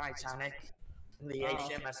sunk the Titanic. The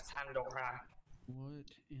HMS Pandora.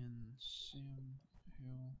 What in Sam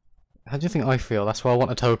Hill? How do you think I feel? That's why I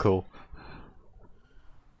want a Tokul.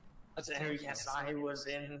 So yes, I was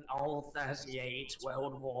in all 38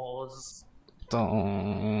 world wars.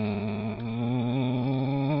 Don't.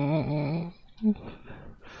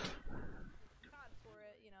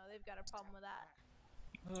 They've got a problem with that.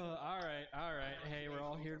 Alright. Hey, we're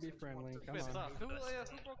all here to be friendly. Come on. Who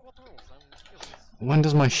broke what rules? I'm curious. When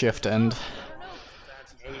does my shift end?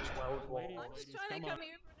 I'm just trying to come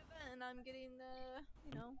here for an event, and I'm getting,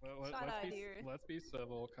 side-eyed here. Let's be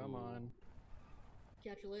civil. Come on.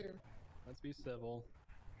 Catch you later. Let's be civil.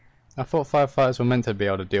 I thought firefighters were meant to be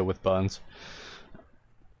able to deal with burns.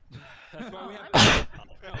 That's why we have.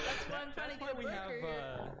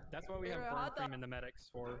 That's why we have burn cream in the medics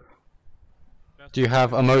for. Do you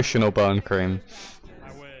have emotional burn cream?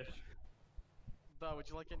 I wish. Da, would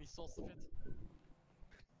you like any sauce of it?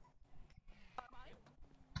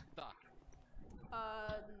 Da.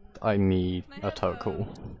 I need a Tokul.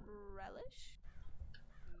 Relish?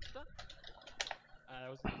 That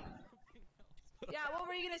was. Yeah, what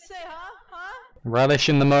were you gonna say, huh? Relish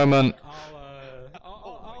in the moment.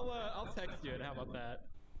 I'll text you. How about that?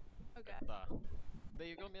 Okay. Da. There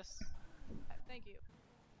you go, miss. Thank you.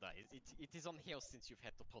 Da, it is on here since you've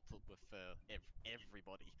had to put up with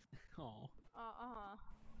everybody. Oh.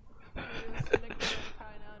 You're gonna go and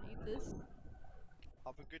cry now and eat this.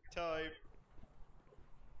 Have a good time.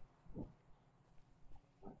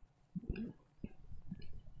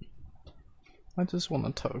 I just want a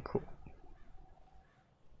Tokul.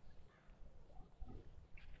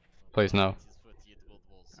 Please no.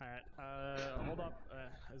 Alright, hold up.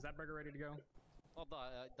 Is that burger ready to go? Oh,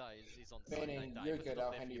 da, he's on Manning, you're good.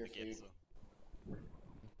 I'll hand you your food.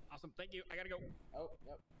 Awesome, thank you. I gotta go. Oh,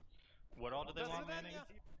 yep. What all do they want, Manning?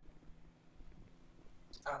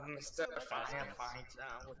 Mr.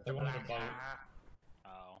 Firefighter with They the wanted a black boat. hair.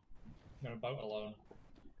 Oh. No boat alone.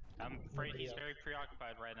 I'm afraid he's very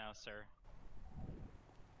preoccupied right now, sir.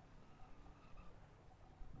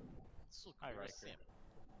 Hi, Riker.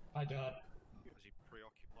 Hi, Dad. Was he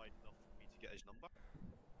preoccupied enough for me to get his number?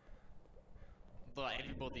 Da,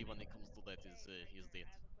 everybody when it comes to that is dead.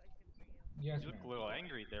 Yes, You look a little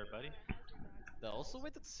angry there, buddy. Da, also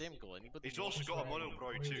where did Sam go? Anybody? He's also got a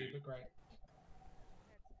monobrow too.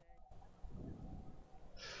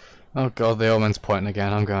 Oh god, the old man's pointing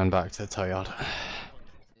again. I'm going back to Toyota.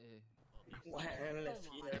 Well, if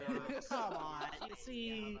you Come on, you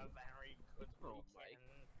see.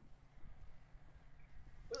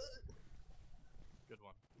 Good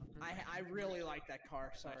one. I really like that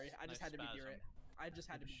car. Sorry, I just nice had to be near spasm. it. I just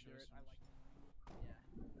had to be near it. I like.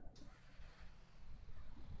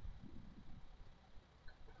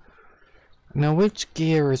 Now, which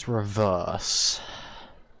gear is reverse?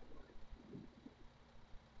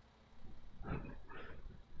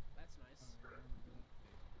 That's nice.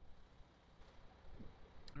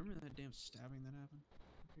 Remember that damn stabbing that happened?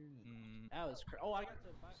 That was crazy. Oh, I got to.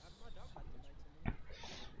 My dog got the lights in there.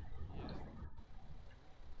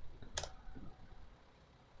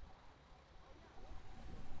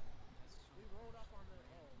 We rolled up on the.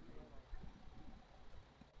 Oh, we rolled up.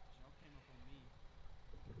 Y'all came up on me.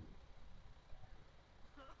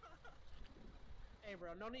 Hey,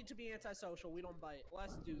 bro, no need to be antisocial. We don't bite.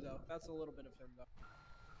 Let's do though. That's a little bit of him though.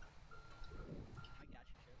 I got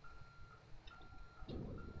you, Chip.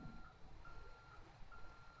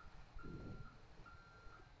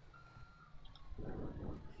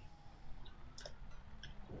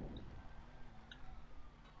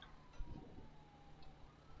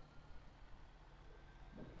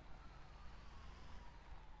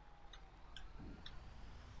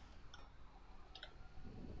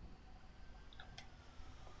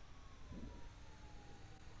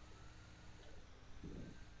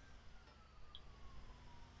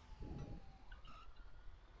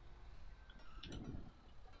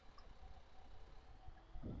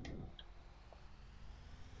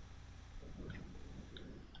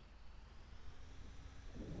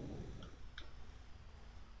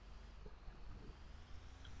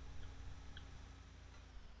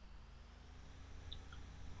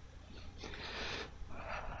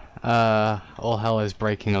 All hell is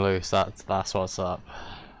breaking loose. That's what's up.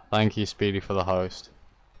 Thank you, Speedy, for the host.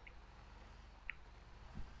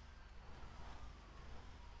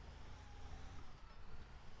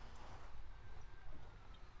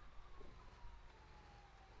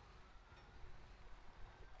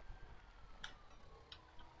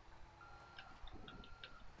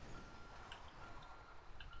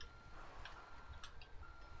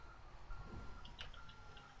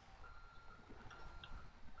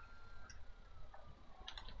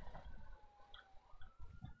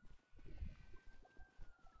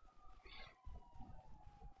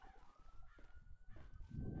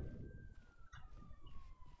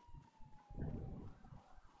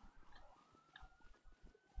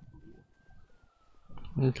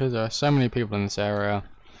 Because there are so many people in this area.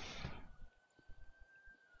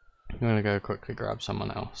 I'm gonna go quickly grab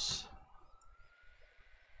someone else.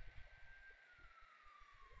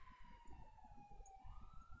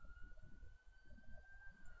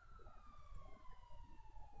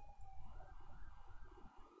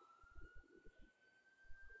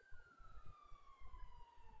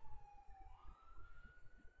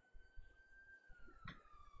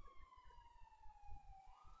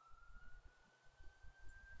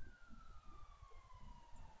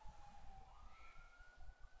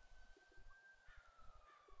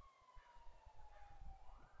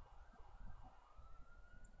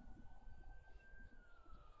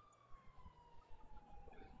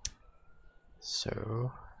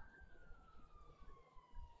 So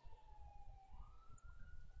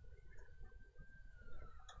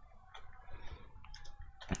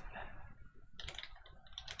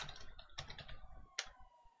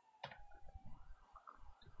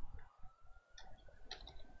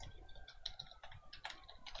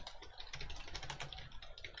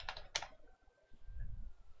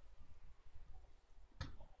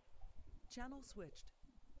Channel switched.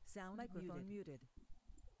 Sound microphone muted.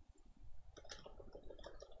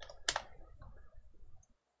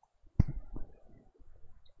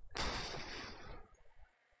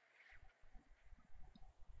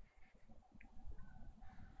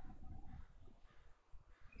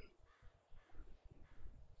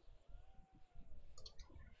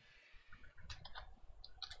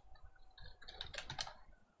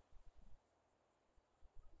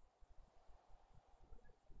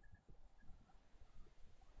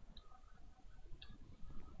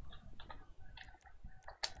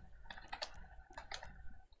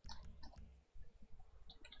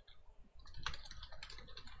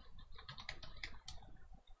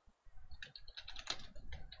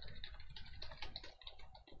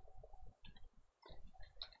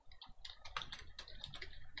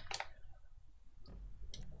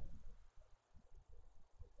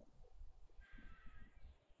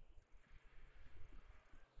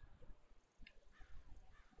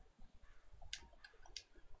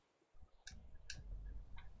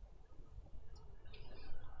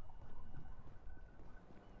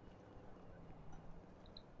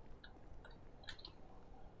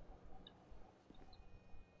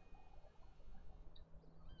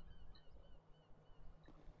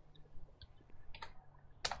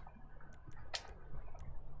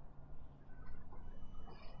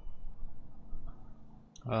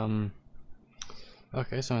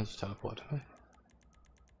 okay, someone's teleported me.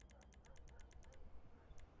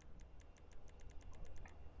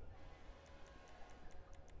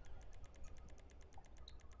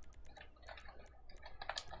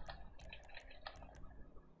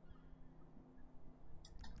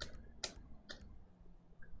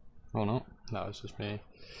 Oh no, that was just me.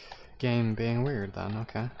 Game being weird then,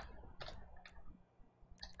 okay.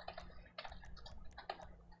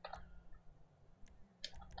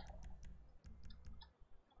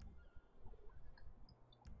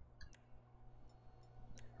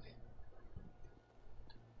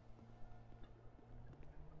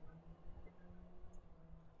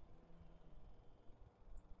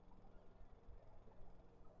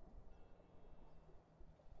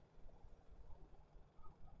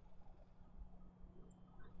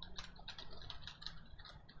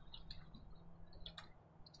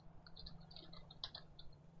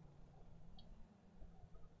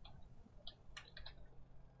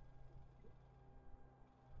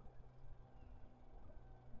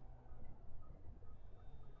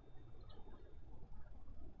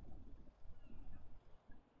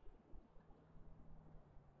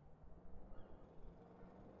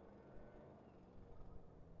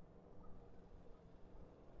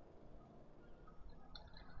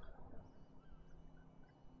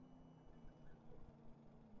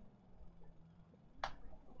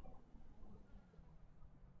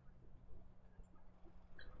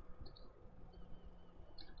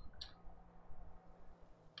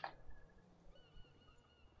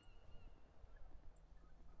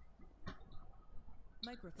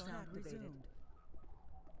 Microphone activated. Resumed.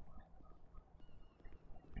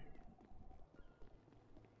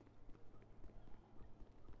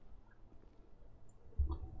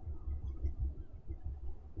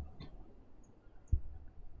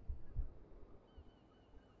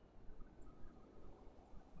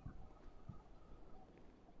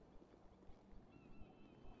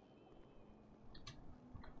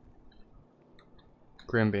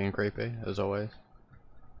 Grim being creepy, as always.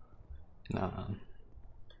 Nah.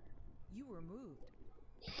 You were moved.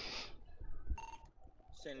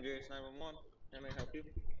 St. James 911, how may I help you?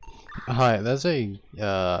 Hi, there's a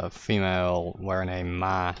female wearing a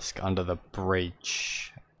mask under the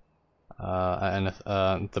bridge.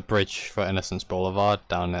 The bridge for Innocence Boulevard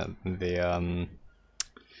down at the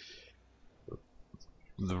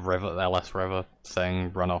river, the LS River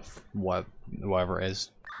thing, runoff, whatever it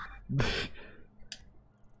is.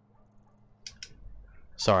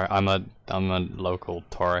 Sorry, I'm a local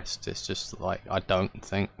tourist. It's just like I don't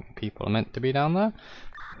think people are meant to be down there.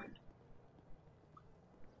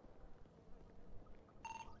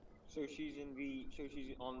 So she's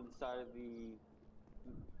on the side of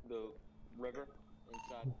the river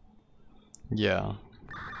inside. Yeah.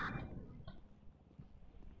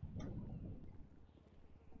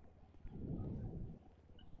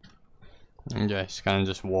 Yeah, she's kind of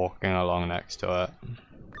just walking along next to it.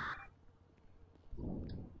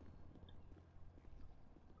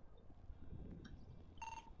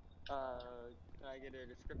 Can I get a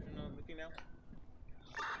description of the female?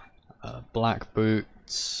 Black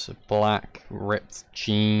boots, black ripped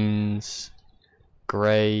jeans,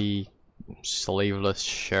 grey sleeveless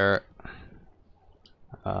shirt.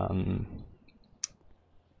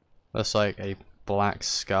 Looks like a black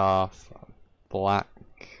scarf, black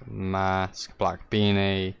mask, black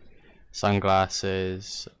beanie,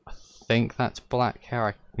 sunglasses. I think that's black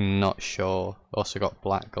hair, I'm not sure. Also got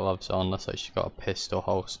black gloves on, looks like she's got a pistol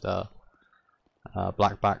holster,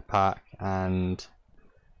 black backpack, and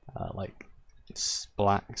like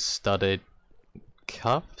black studded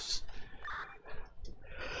cuffs.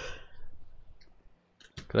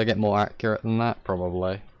 Could I get more accurate than that?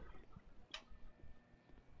 Probably.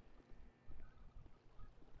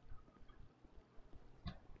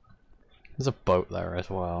 There's a boat there as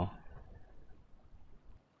well.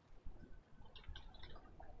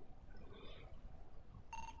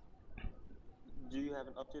 Do you have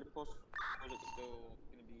an updated post, or is it still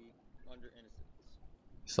going to be under Innocence?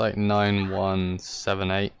 It's like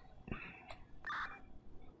 9178.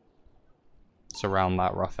 It's around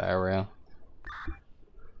that rough area.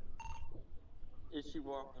 Is she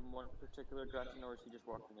walking in one particular direction, or is she just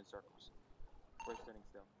walking in circles? Or standing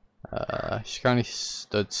still? She currently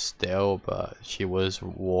stood still, but she was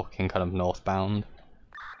walking kind of northbound.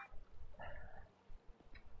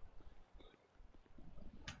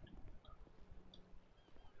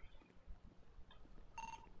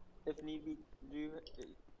 If need be,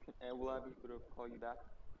 will I be able to call you back?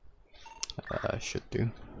 Should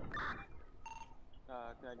do.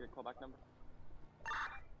 Can I get a callback number?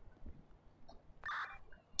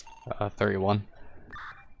 31.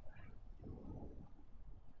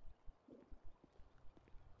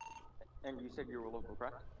 And you said you were local,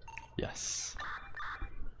 correct? Yes.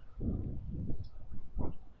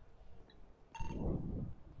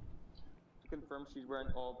 Confirm she's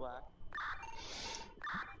wearing all black.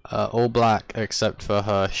 All black except for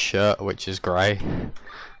her shirt, which is grey.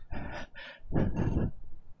 Alright.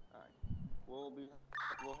 We'll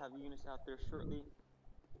have units out there shortly.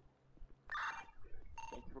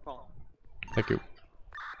 Thank you for calling. Thank you.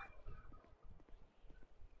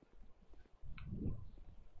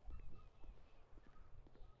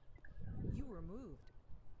 You were moved.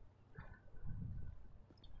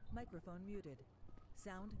 Microphone muted.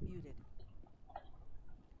 Sound muted.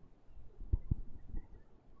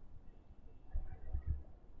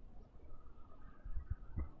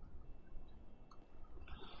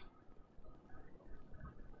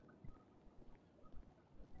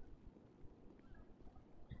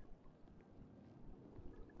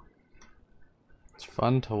 It's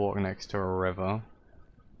fun to walk next to a river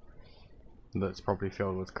that's probably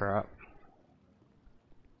filled with crap.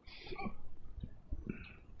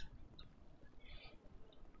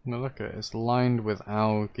 Now look at it, it's lined with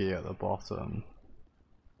algae at the bottom.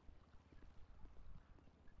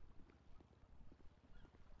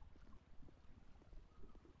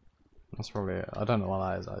 That's probably it. I don't know what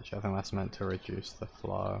that is actually. I think that's meant to reduce the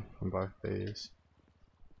flow from both these.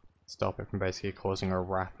 Stop it from basically causing a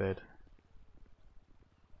rapid.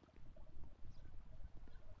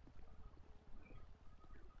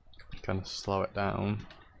 Kind of slow it down.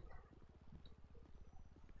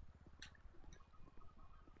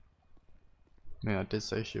 I mean, I did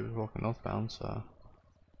say she was walking northbound, so.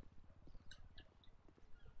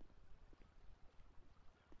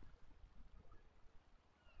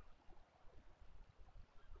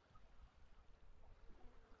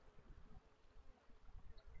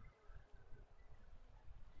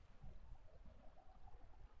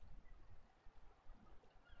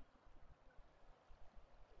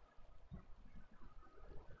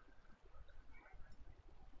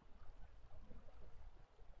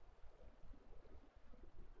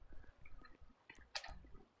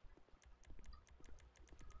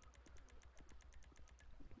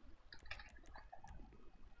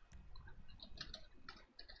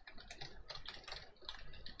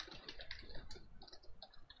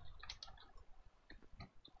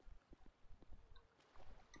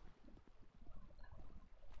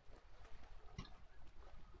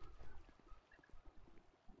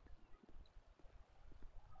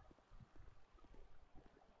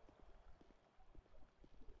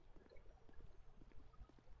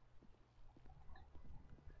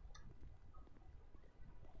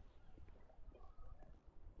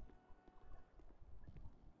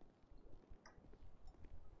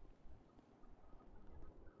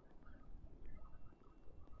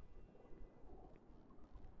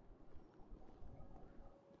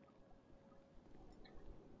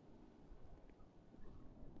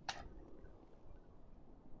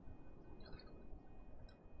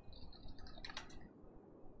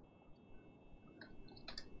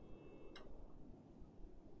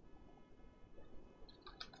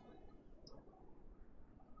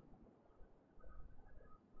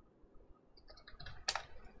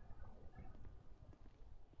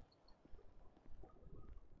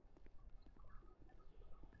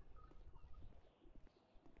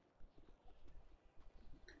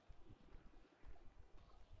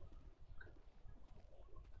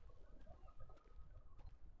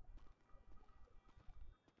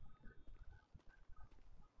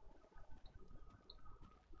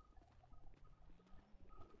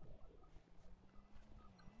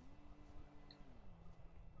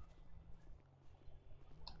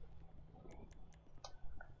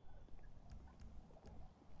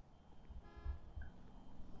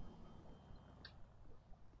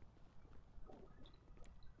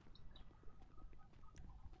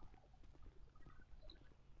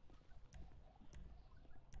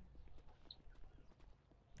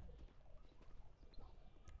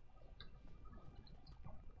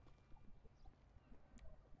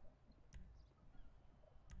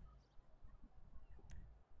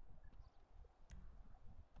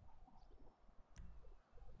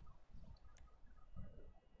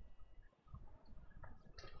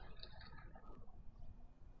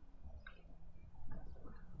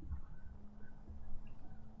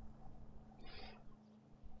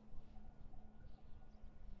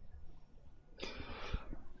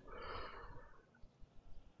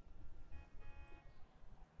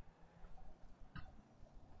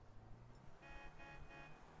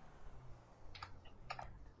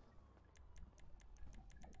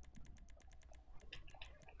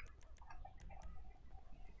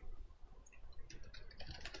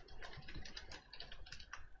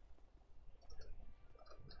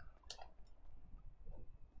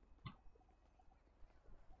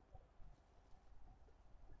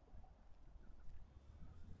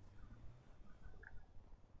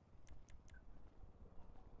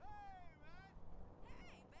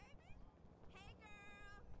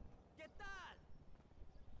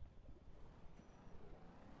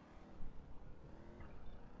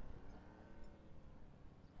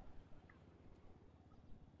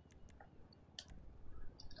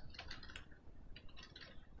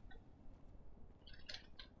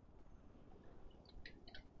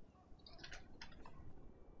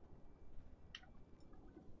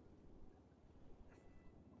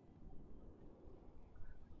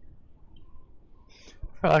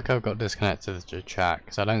 feel like I've got disconnected to the chat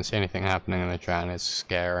because I don't see anything happening in the chat and it's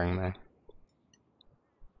scaring me.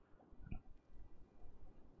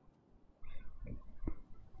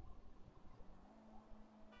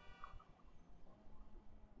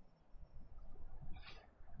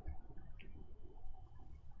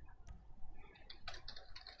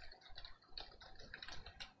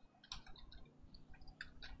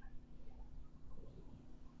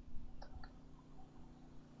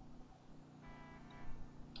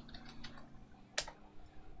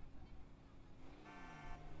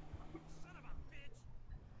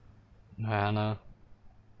 Anna.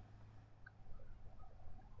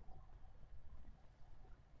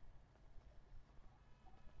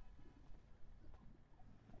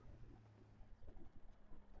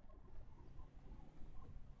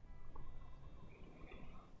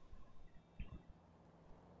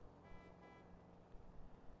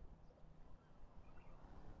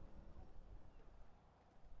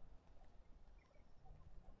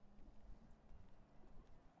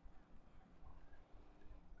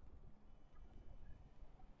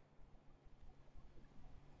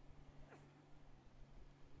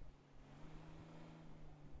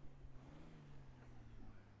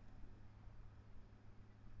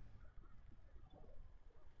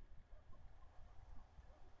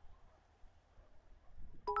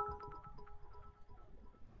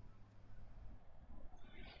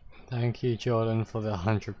 Thank you, Jordan, for the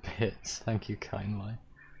 100 bits. Thank you kindly.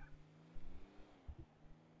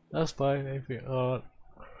 That's fine if you are.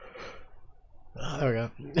 There we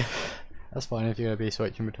go. That's fine if you're gonna be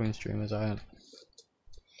switching between streamers. I don't.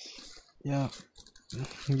 Yeah,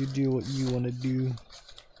 you do what you want to do.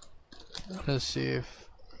 Let's see if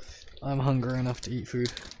I'm hungry enough to eat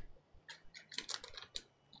food.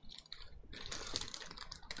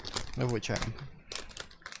 Of which I am.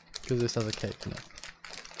 Because this has a cake in it.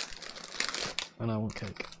 And I want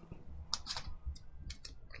cake.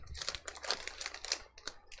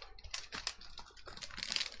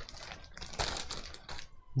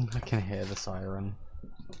 I can hear the siren.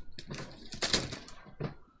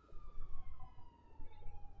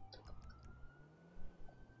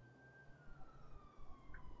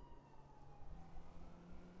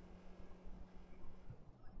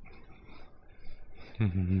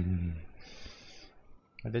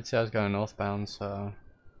 I did say I was going northbound, so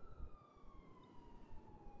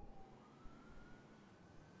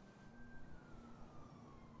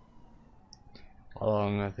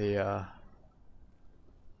along the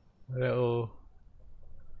little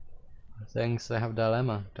things they have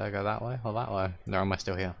dilemma. Do I go that way or that way? No, am I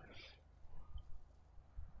still here?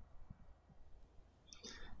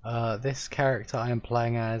 This character I am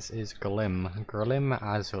playing as is Glim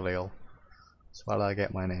Azulil. That's where I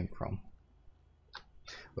get my name from.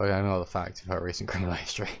 Well, I know the fact of her recent criminal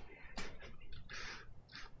history.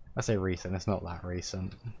 I say recent, it's not that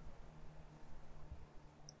recent.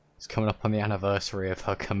 It's coming up on the anniversary of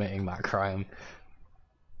her committing that crime.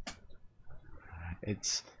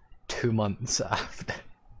 It's 2 months after.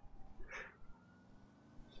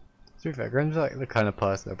 To be fair, Grim's like the kind of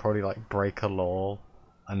person that probably like break a law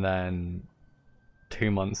and then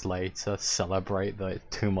 2 months later celebrate that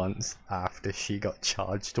it's 2 months after she got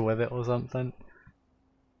charged with it or something.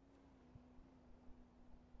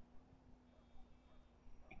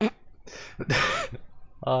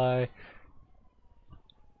 Hi.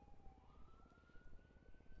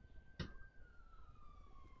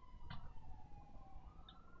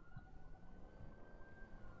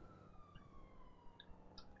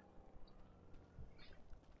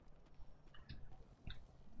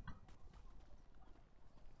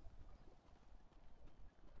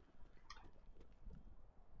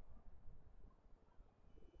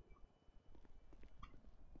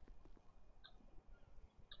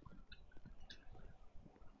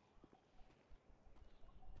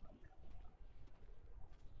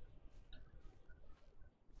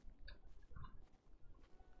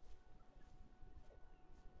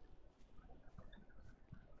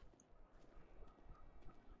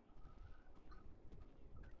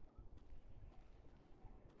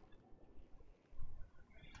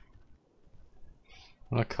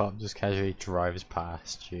 When a cop just casually drives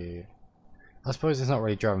past you. I suppose it's not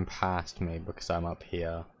really driving past me because I'm up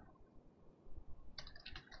here.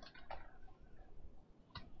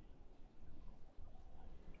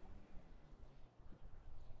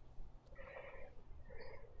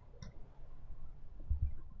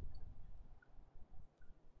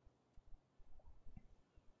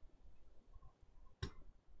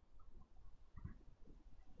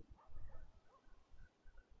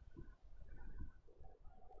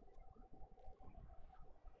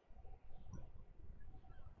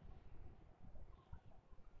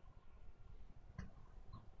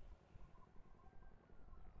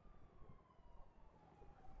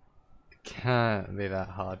 can't be that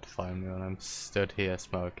hard to find me when I'm stood here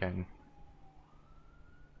smoking.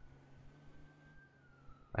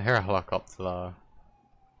 I hear a helicopter though.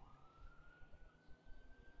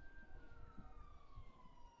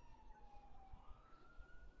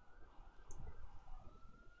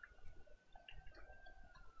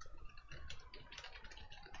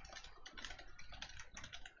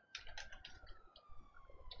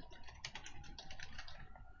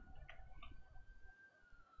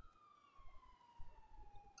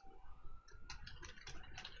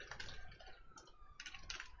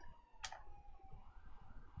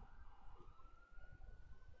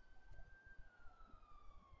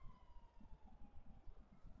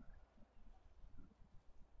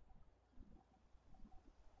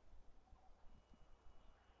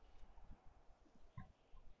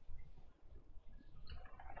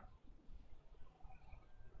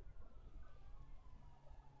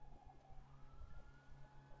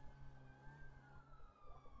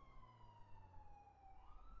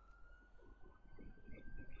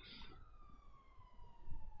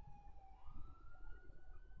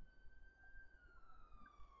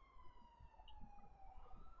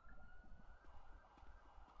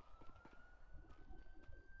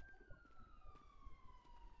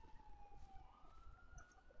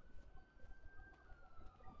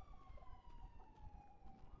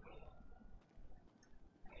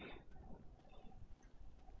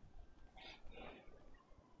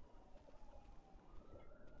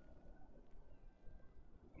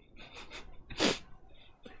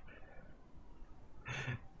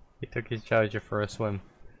 He took his charger for a swim.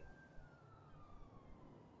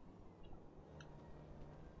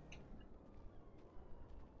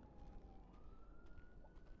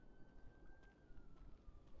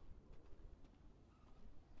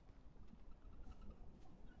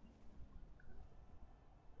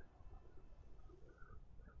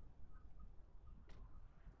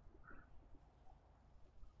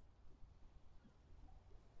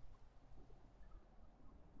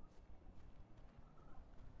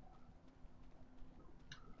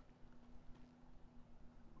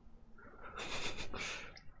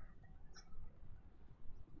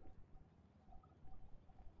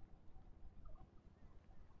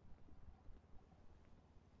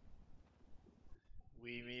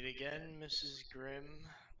 We meet again, Mrs. Grimm.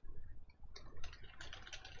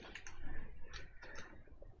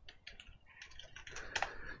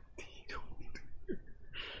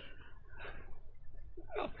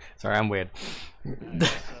 Sorry, I'm weird. Alright, so,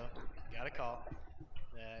 got a call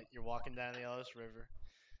that you're walking down the Ellis River.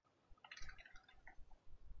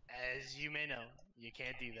 As you may know, you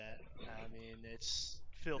can't do that. I mean, it's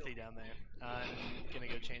filthy down there. I'm gonna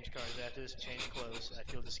go change cars after this, change clothes. I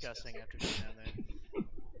feel disgusting after being down there.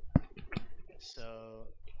 So,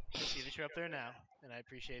 I see that you're up there now, and I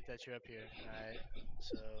appreciate that you're up here. Alright,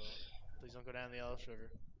 so please don't go down the Ellis River.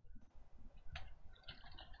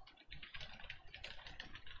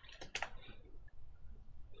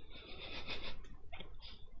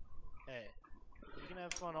 Hey, you can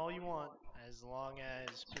have fun all you want, as long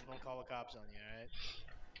as people don't call the cops on you, alright?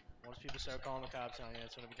 Once people start calling the cops on you,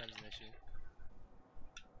 that's when it becomes an issue.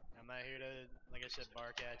 I'm not here to, like I said,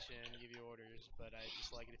 bark at you and give you orders, but I'd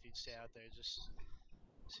just like it if you'd stay out there just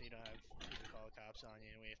so you don't have people call the cops on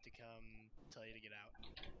you and we have to come tell you to get out.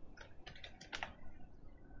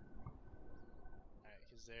 Alright,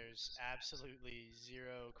 because there's absolutely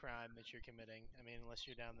zero crime that you're committing. I mean, unless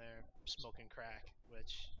you're down there smoking crack,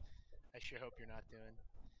 which I sure hope you're not doing.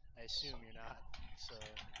 I assume you're not, so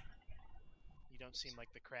you don't seem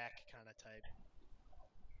like the crack kind of type.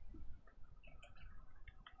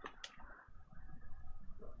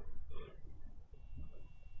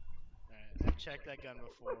 Alright, I've checked that gun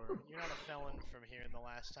before. You're not a felon from here in the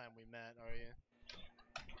last time we met, are you?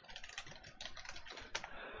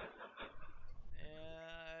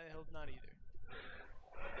 Yeah, I hope not either.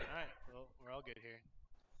 Alright, well, we're all good here.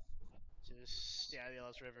 Just stay out of the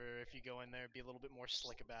Ellis River. If you go in there, be a little bit more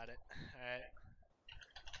slick about it. Alright?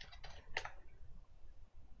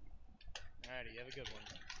 Alrighty, you have a good one.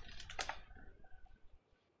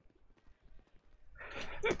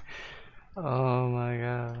 Oh my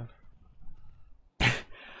god.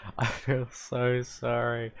 I feel so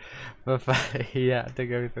sorry for the fact that he had to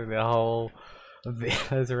go through the whole of the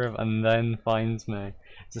Ellis River and then finds me.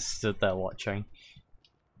 Just stood there watching.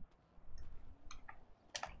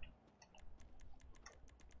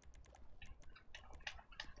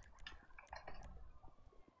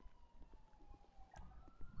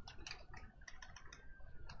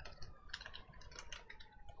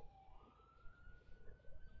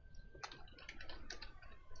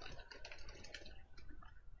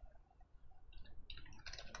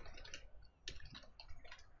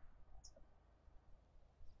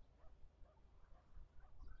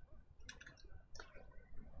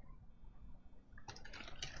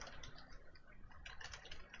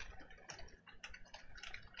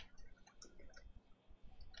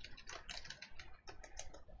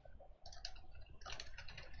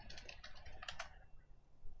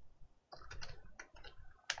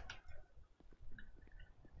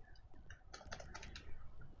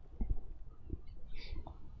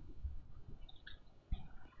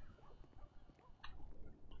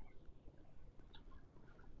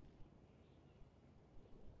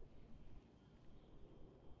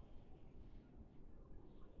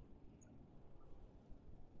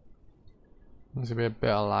 There's gonna be a bit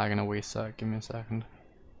of lag in a wee sec. Give me a second.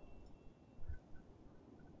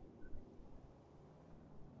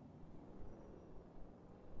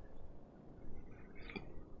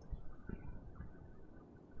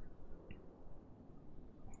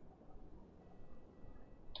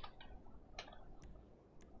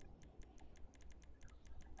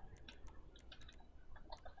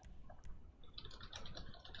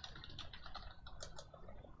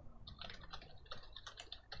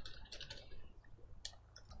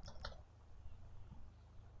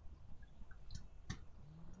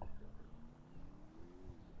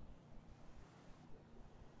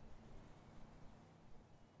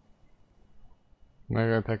 I'm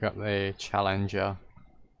gonna go pick up the Challenger.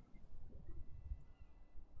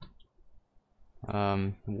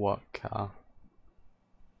 What car?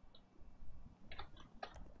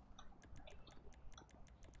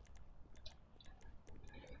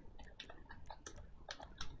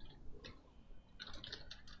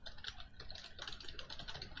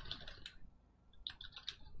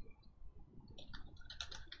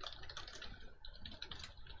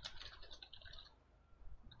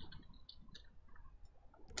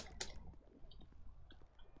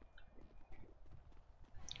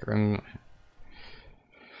 Grim.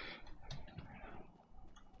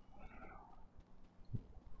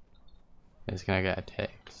 Is gonna get a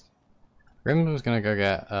text. Grim was gonna go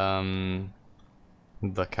get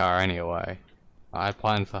the car anyway. I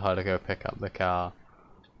planned for her to go pick up the car,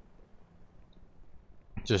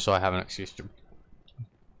 just so I have an excuse to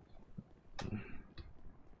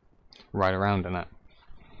ride around in it.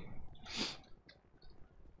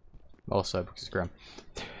 Also because Grim,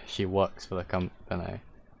 she works for the company.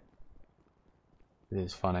 It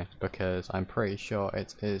is funny because I'm pretty sure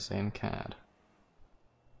it is in CAD.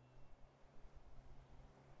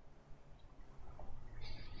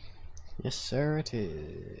 Yes, sir, it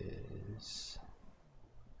is.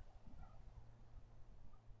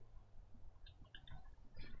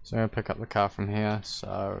 So I'm gonna pick up the car from here,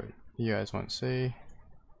 so you guys won't see.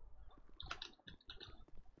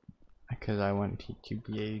 Because I want it to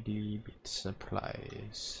be a little bit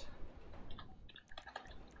surprise.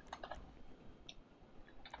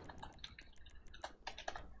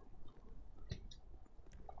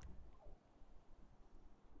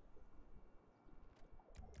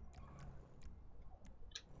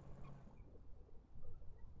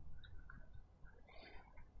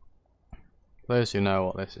 Those who know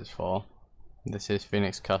what this is for, this is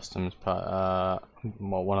Phoenix Customs, well,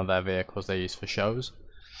 one of their vehicles they use for shows.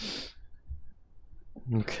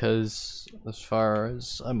 Because as far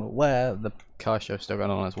as I'm aware, the car show's still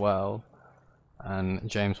going on as well, and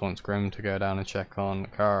James wants Grim to go down and check on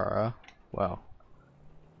Kara. Well,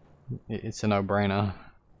 it's a no-brainer.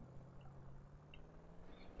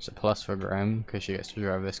 It's a plus for Grim because she gets to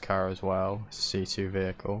drive this car as well. It's a C2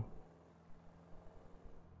 vehicle.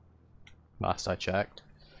 Last I checked.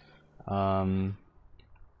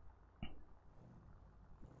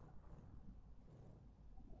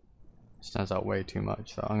 Stands out way too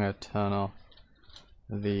much, so I'm going to turn off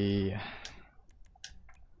the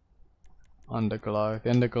underglow. The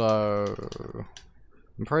underglow,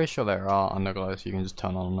 I'm pretty sure there are underglows you can just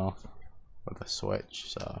turn on and off with a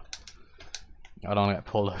switch, so I don't want to get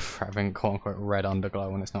pulled over for having quote unquote red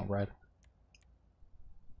underglow when it's not red.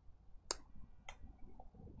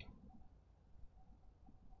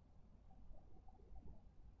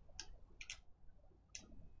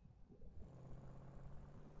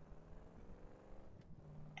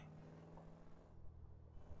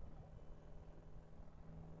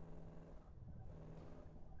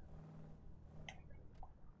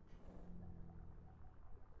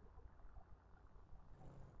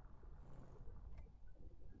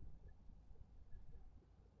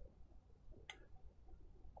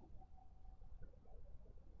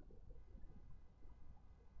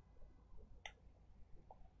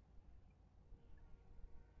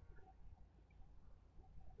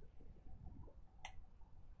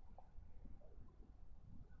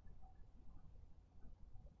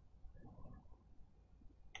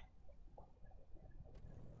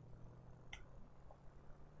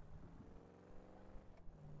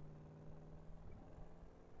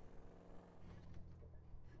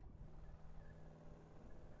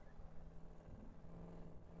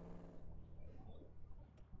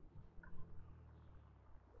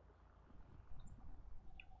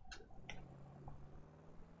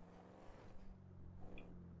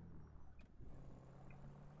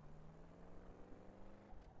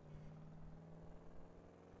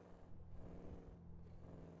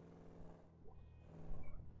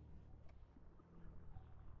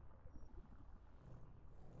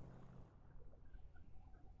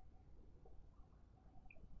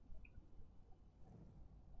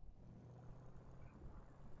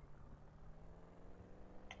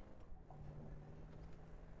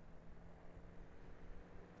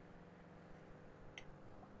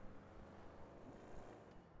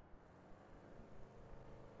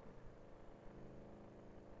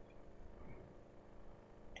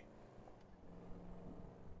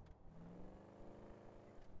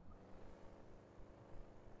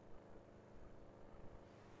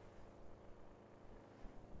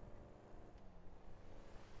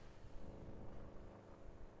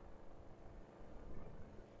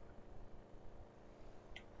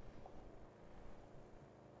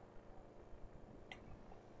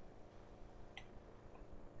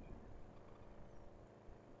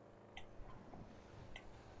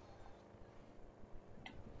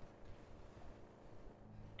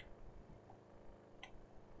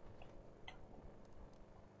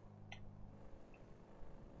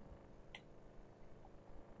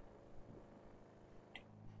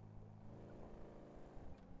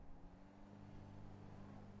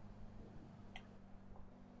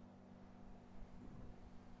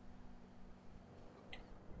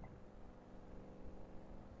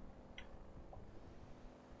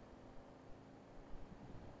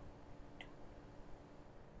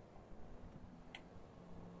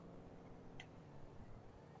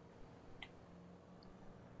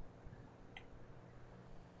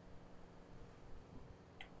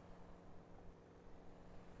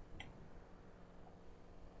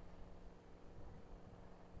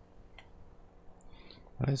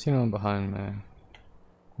 There's anyone behind me?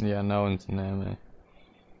 Yeah, no one's near me.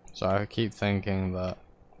 So I keep thinking that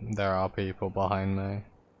there are people behind me.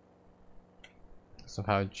 Because of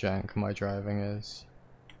how jank my driving is.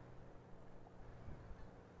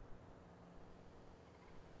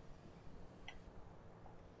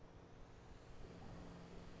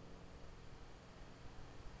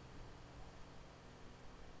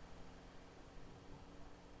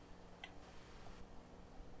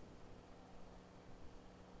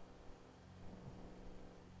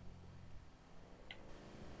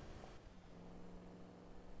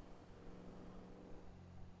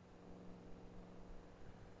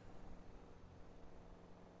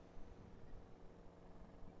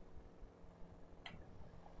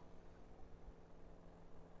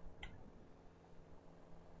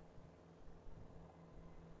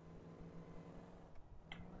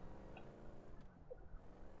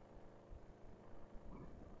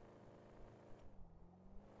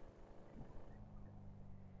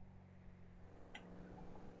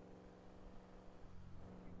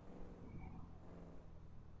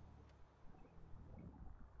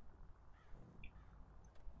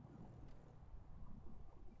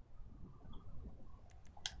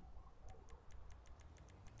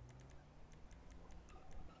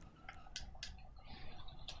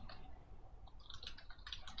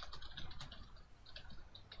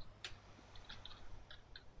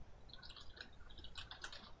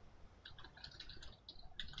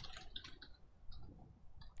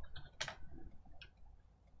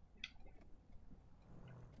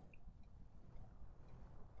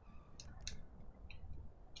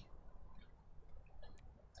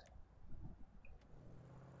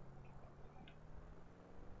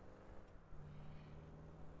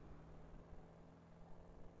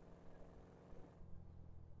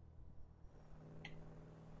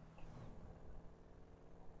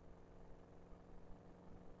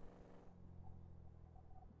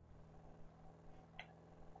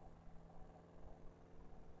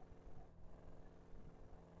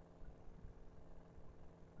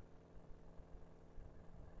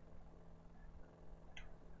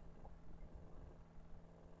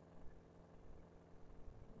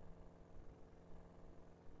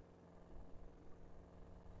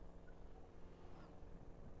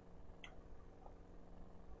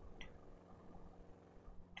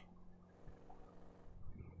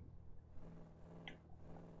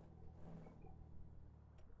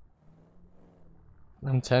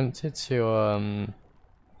 I'm tempted to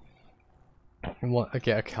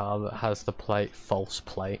get a car that has the plate false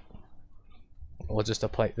plate, or just a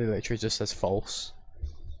plate that literally just says false,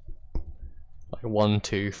 like 1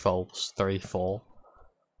 2 false 3 4,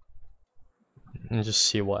 and just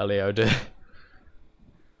see what Elio do.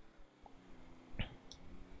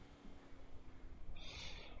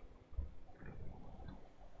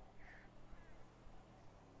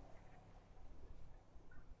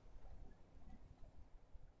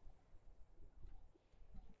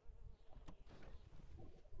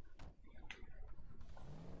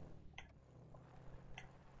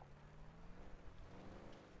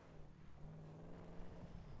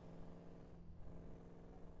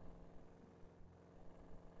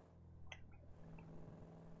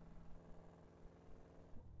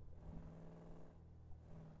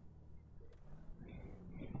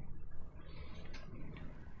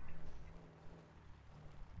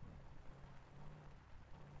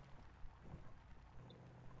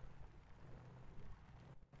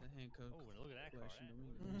 Handcuff. Oh, look at that car. Flashing to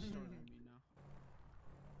me. It's starting on me now.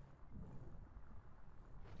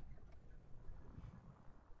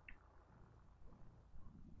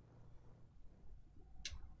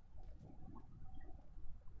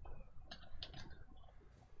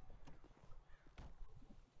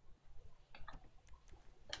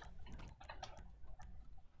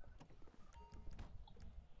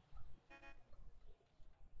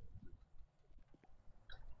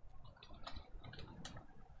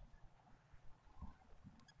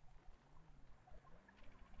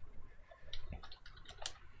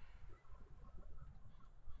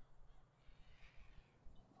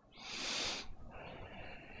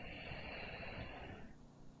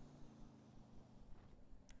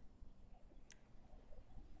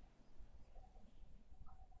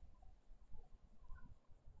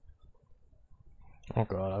 Oh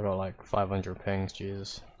god, I got like 500 pings,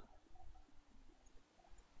 Jesus.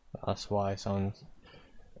 That's why someone...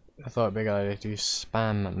 I thought it'd be a good idea to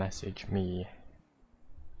spam message me.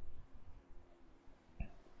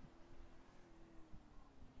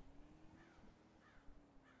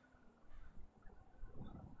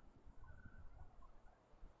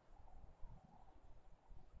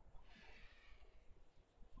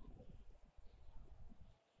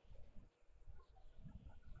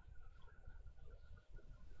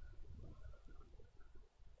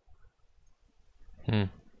 Hmm.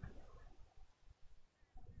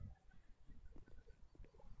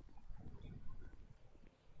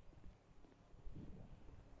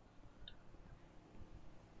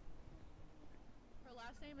 Her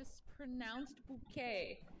last name is pronounced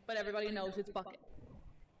Bouquet, but everybody knows it's Bucket.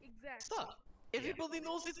 Exactly. Stop. Everybody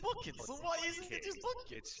knows it's Bucket, so why isn't it just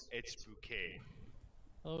Bucket? It's Bouquet.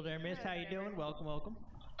 Hello there, miss. How you doing? Welcome, welcome.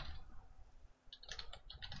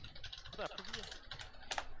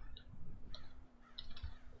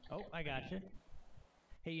 Oh, I got you.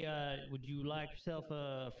 Hey, would you like yourself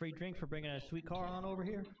a free drink for bringing a sweet car on over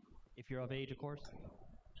here? If you're of age, of course.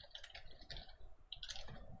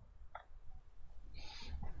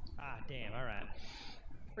 Ah, damn. All right.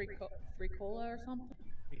 Free cola or something?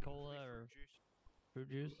 Free cola or fruit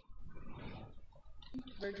juice?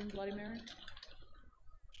 Virgin Bloody Mary?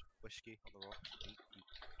 Whiskey on the rocks.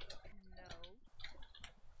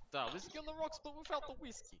 No. Whiskey on the rocks, but without the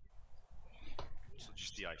whiskey. So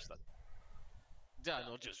just the ice then. Yeah,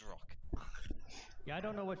 no, just rock. Yeah, I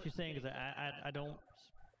don't know what you're saying because I don't,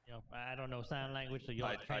 you know, I don't know sign language, so you'll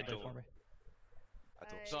have to translate for me. I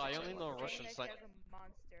don't. So I only know Russian There's sign. a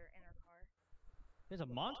monster in her car. There's a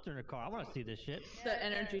monster in the car. I want to see this shit. The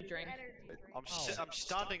energy drink. I'm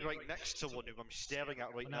standing right next to one who I'm staring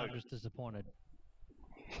at right now. I'm just disappointed.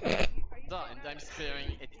 No, and I'm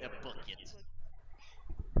staring at a bucket.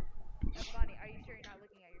 Bonnie, are you sure you're not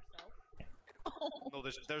looking at yourself? No,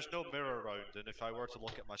 there's no mirror around, and if I were to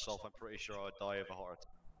look at myself, I'm pretty sure I'd die of a heart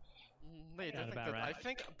attack. Nate, Sounds about right.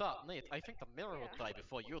 I think the mirror would die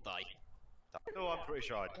before you die. No, I'm pretty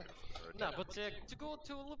sure I'd. No, but to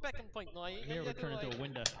look back and point, no, I Mirror would turn into a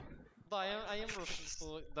window. I am Russian,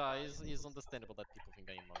 so that is understandable that people think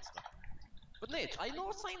I am monster. But Nate, I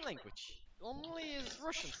know sign language. Only is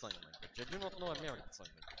Russian sign language. I do not know American sign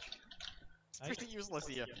language. It's pretty useless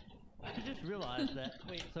here. I just realized that.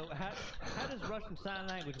 Wait, so how does Russian sign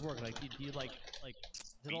language work? Like, do you like is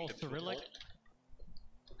it all Cyrillic?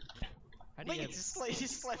 How do you Mate, it's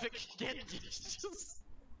Slavic gestures.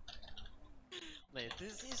 Mate,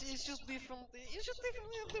 it's just different. It's just different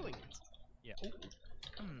way of doing it. Yeah.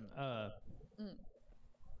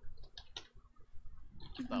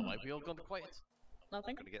 Now, why we all gone quiet?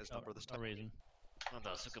 Nothing. Gonna get his number this time. No reason. Oh,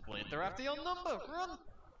 that's a good point. They're after your number. Run!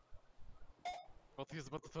 Well, he's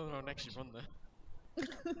about to turn around and actually run there.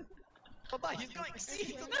 Oh, no, he's going.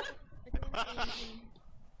 See? Oh,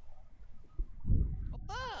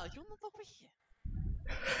 no, you're not over here.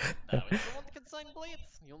 Now, if someone can sign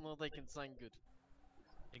blades, you'll know they can sign good.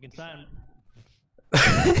 You can sign.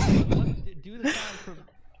 Do the sign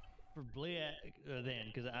for Blea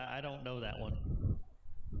then, because I don't know that one.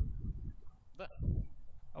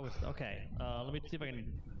 Oh, it's, okay. Let me see if I can.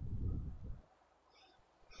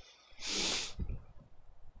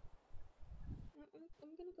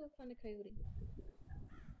 I'm gonna go find a coyote.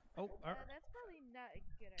 Oh, That's probably not a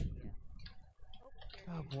good idea.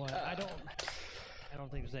 oh boy, I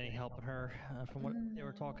don't think there's any helping her from what they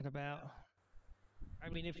were talking about. I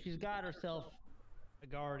mean, if she's got herself a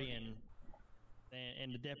guardian,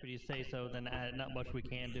 and the deputies say so, then not much we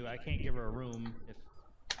can do. I can't give her a room if,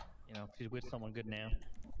 you know, she's with someone good now.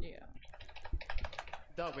 Yeah.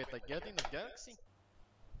 No, wait, like getting the galaxy?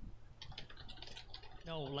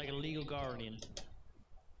 No, like a legal guardian.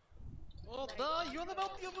 Oh, duh, you're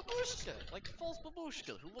about your babushka, like false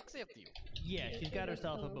babushka who looks after you. Yeah, she's got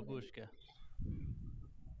herself a babushka.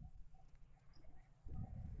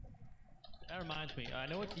 That reminds me, I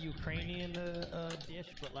know it's a Ukrainian dish,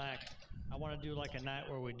 but like, I want to do like a night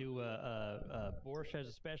where we do a borscht as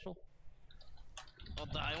a special. Oh,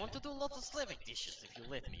 I want to do lots of Slavic dishes if you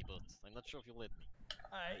let me, but I'm not sure if you let me.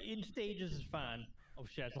 In stages is fine. Oh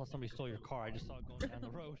shit, I thought somebody stole your car. I just saw it going down the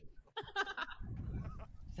road.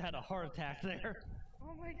 Just had a heart attack there.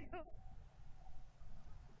 Oh my god.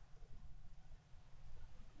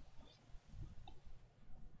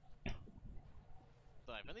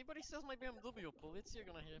 So if anybody says my BMW police, you're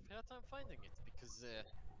gonna have a hard time finding it, because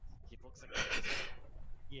it looks like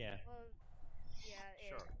Yeah. Well,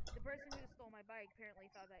 yeah, Sure. The person who stole my bike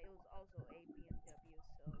apparently thought that it was also a BMW, so...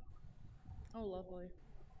 Oh, lovely.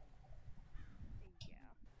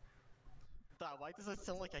 Dad, why does it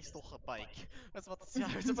sound like I stole her bike? I was about to say,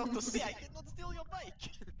 I did not steal your bike!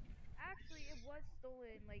 Actually, it was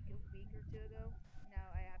stolen like a week or two ago.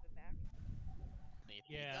 Now I have it back.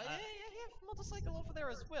 Yeah, I have a motorcycle over there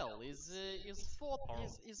as well. Is Ford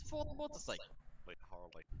motorcycle? Wait,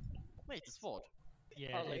 Harley. Wait, it's Ford.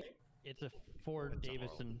 Yeah, it's a Ford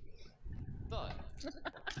Davidson. Duh.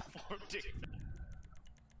 Ford Davidson.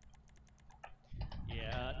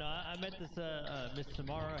 Yeah, no, I met this Miss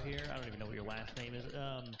Samara here. I don't even know what your last name is.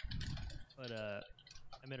 But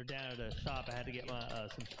I met her down at a shop. I had to get my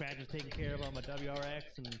some scratches taken care of on my WRX,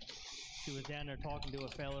 and she was down there talking to a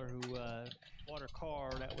feller who bought her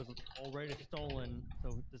car that was already stolen.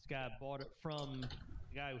 So this guy bought it from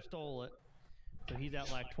the guy who stole it. So he's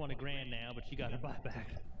out like 20 grand now, but she got her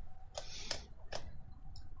buyback.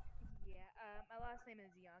 Yeah, my last name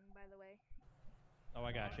is Young, by the way. Oh,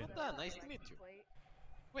 I got you. Nice to meet you.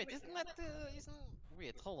 Wait, isn't that,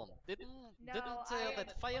 wait, hold on. Didn't No,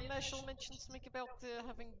 that fire marshal mention something about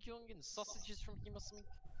having young and sausages from him or something?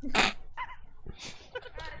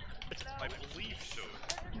 I believe so.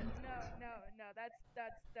 No,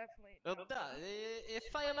 that's definitely. If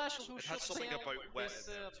fire marshal who It had shut something down about wet this,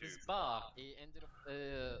 in there this too. bar, he ended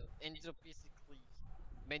up basically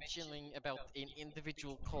mentioning about an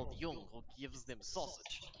individual called Young who gives them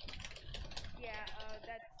sausage. Yeah,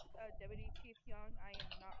 that's Deputy Chief Young. I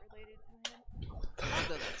am not related to him. Oh,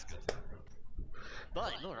 that's good.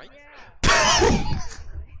 But I know, right? Yeah.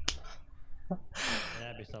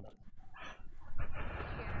 That'd be something. Yeah,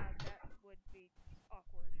 that would be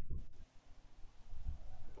awkward.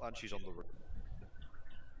 And she's on the roof.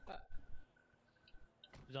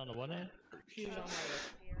 She's on the one end? She's on my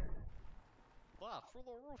list. Ah, through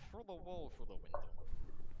the roof, through the wall, through the window.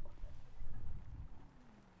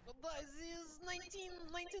 This is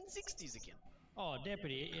 1960s again. Oh,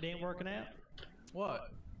 Deputy, it ain't working out?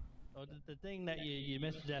 What? Oh, the thing that you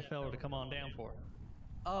messaged that fellow to come on down for.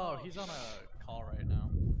 Oh, he's on a call right now.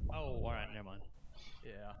 Oh, alright, never mind.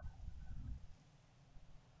 Yeah.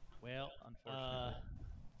 Well, Unfortunately.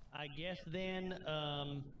 I guess then,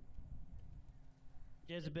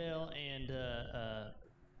 Jezebel and,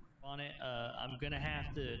 Bonnet, I'm gonna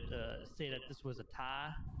have to, say that this was a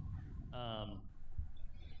tie.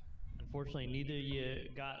 Unfortunately, neither of you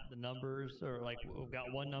got the numbers, or like,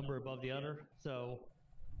 got one number above the other, so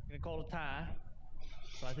I'm gonna call it a tie.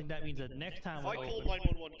 So I think that means that next time If we I call open,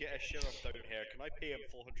 911, get a sheriff down here, can I pay him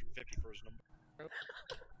 450 for his number?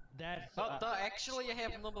 that's Actually, I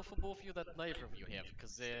have a number for both of you that neither of you have,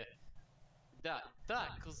 because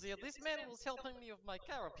this man was helping me with my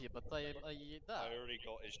car up here, but I already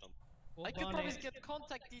got his number. Well, I could Bonnie- probably get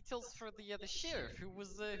contact details for the sheriff who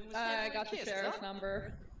was I handling got the case, sheriff's huh?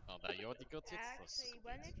 number. Oh, that you already got it. Actually,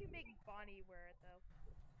 why don't you make Bonnie wear it though?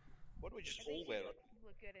 Why don't we just I think all wear she'd it?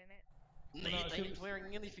 look good in it. Nate, I ain't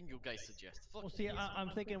wearing anything you guys suggest. Fuck Well, see, you. I'm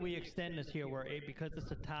thinking we extend this here where because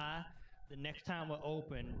it's a tie, the next time we're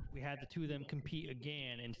open, we have the two of them compete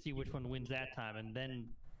again and see which one wins that time, and then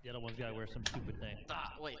the other one's gotta wear some stupid thing.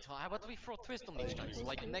 Wait, how about we throw a twist on each time? So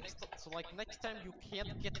like next time you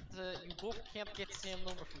can't get, you both can't get same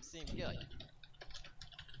number from same guy.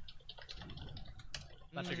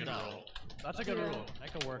 That's a good No. rule. That's a good rule.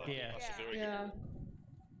 That could work, yeah. That's a very Yeah. good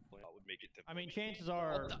point. That would make it difficult. I mean, chances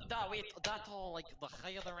are. Wait, that all like the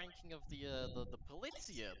higher the ranking of the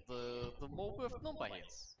polizia, the more worth number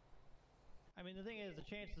is. I mean, the thing is, the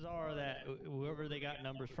chances are that whoever they got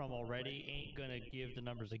numbers from already ain't gonna give the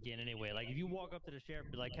numbers again anyway. Like, if you walk up to the sheriff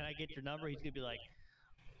and be like, "Can I get your number?" He's gonna be like,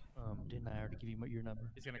 didn't I already give you your number?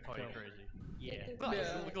 He's gonna call you crazy. Yeah. That's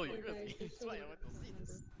why I went to see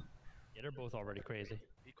this. Yeah, they're both already crazy.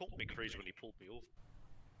 He called me crazy when he pulled me over.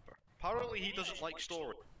 Apparently he doesn't like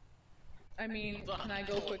story. I mean, can I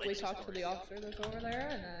go quickly talk to the officer that's over there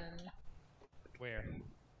and then... Where?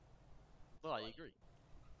 Well, I agree.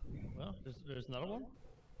 Well, there's another one?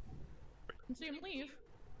 See him leave.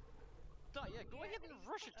 Yeah, go ahead and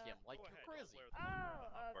rush it, Kim, like you're crazy. Okay,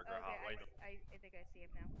 I think I see him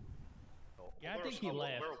now. No, Yeah, I think he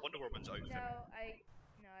left. Wear a Wonder Woman's outfit. I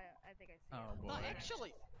think I see him. Oh boy.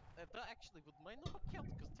 Actually, would my number count?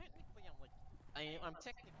 Because technically I'm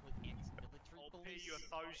technically ex-military I'll pay police. you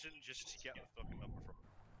 1,000 just to get the fucking number from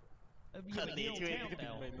him. Yeah, but he don't count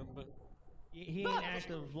now. He ain't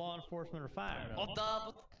active law enforcement or fire.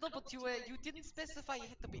 But you didn't specify it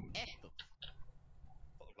had to be active.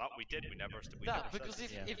 Well, that we did. We never. We Nah, never because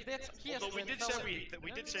said if that's the case, although we then did say fella-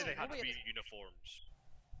 we did say they had to be uniforms.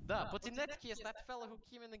 But in that case, that fella who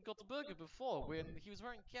came in and got the burger before, when he was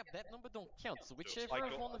wearing cap, that number don't count. So whichever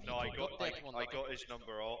one of you I got that one. I got his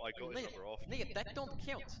number off. I got his number off. Nate, that don't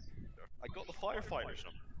count. I got the firefighter's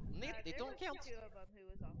number. Nate, they don't count. There was two of them who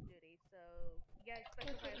was off duty, so you guys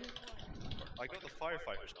specify which one. I got the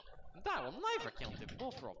firefighter's number. That will never count. They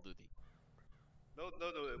both are off duty. No,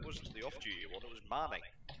 it wasn't the off-duty one. It was Manning.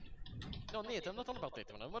 No, Nate, I'm not talking about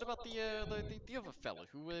that one. I'm about the other fella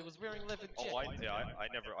who was wearing leather jacket. Oh, I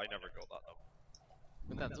never got that number.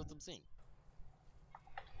 And that's what I'm saying.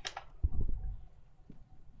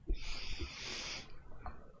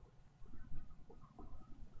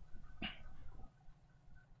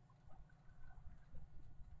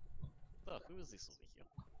 Who is this over here?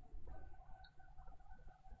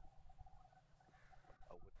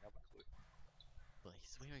 But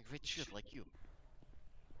he's wearing red shirt like you.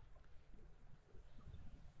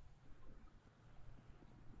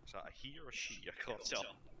 Is that a he or a she? I can't tell.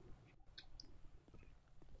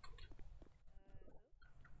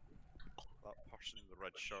 That person in the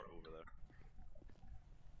red shirt over there.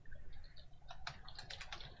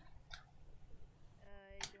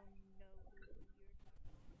 I don't know who you're talking about.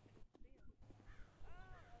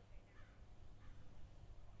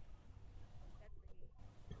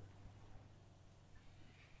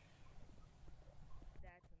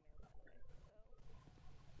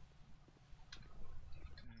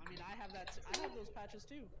 I mean, I have that. I have those patches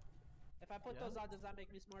too. If I put those on, does that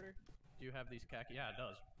make me smarter? Do you have these khaki? Yeah, it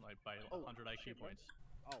does. Like by 100 IQ shit, points.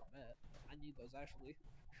 Oh man, I need those actually,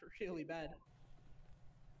 really bad.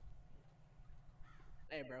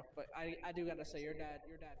 Hey, bro, but I do gotta say your dad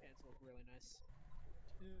pants look really nice.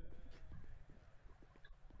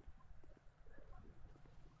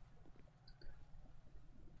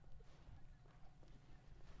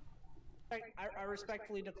 I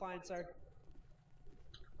respectfully decline, sir.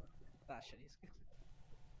 Ah, shit, he's good.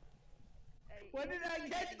 When did I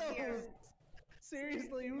get those?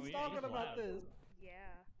 Seriously, who's talking about this? Yeah.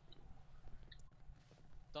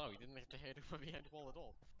 No, we didn't make the head from behind the wall at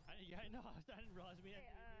all. Yeah, I know. I didn't realize we had to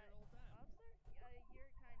be here the whole time. Officer,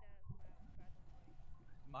 you're kind of loud.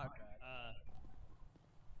 My bad.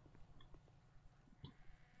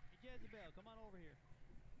 Hey, Jezebel, come on over here.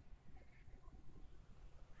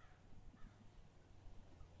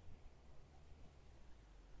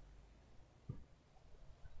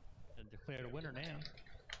 And declare the winner now.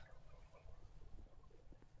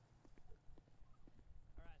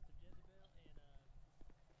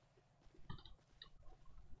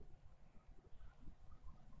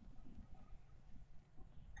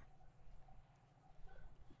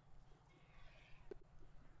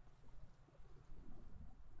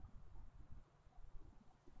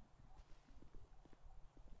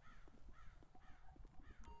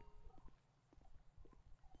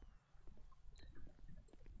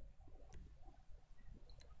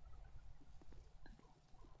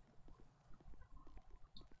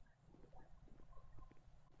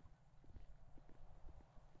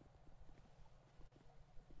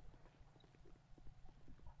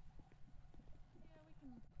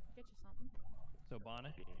 Get you something. So,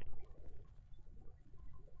 Bonnie?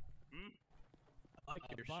 I like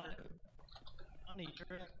your Bonnie, shirt. Bonnie,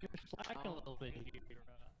 you're slacking a little bit here.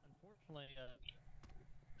 Unfortunately,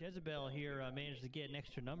 Jezebel here managed to get an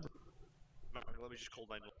extra number. Let me just call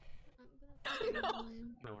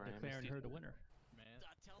 911. Declaring her the winner. Man.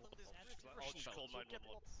 Tell them this I'll just call 911.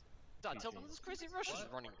 Dad, tell them this crazy Russian's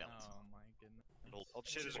running down. Oh my goodness. I'll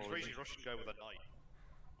just say there's a crazy Russian guy with a knife.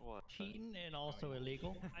 What? Cheating and also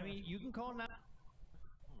illegal. I mean, you can call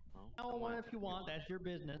 911 if you want. That's your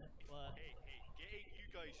business. But Hey, getting you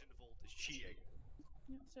guys involved is cheating.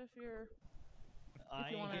 Yeah, so if you're, I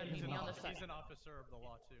you want to ain't meet me on the side. He's an officer of the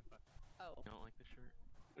law too. Oh. You don't like the shirt?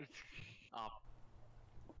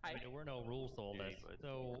 I mean, there were no rules to all this.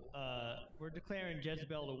 So, we're declaring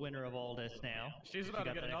Jezebel the winner of all this now. She's about to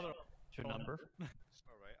got get that another extra number.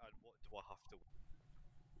 Alright, and what do I have to win?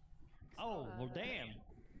 Oh, well, damn.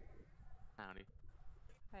 Howdy.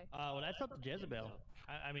 Hey. Well, that's up to Jezebel.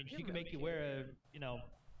 I mean, she can make you wear a, damn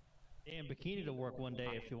bikini to work one day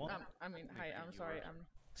if you want. I mean, hi, I'm sorry, I'm...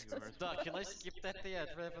 Doc, can I skip that day?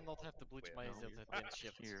 I'd rather not have to bleach my nails at the end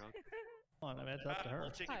shift. Here, I mean, that's up to her. I'll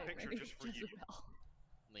take a picture just for you.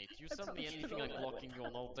 Nate, you send me anything, I'm blocking you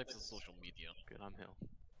on all types of social media. Good, I'm Hill.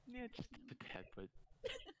 Yeah, just a tad, but...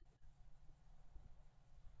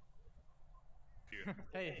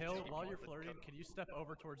 Hey, Hill, while you're flirting, can you step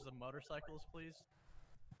over towards the motorcycles, please?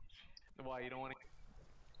 Why, you don't want to...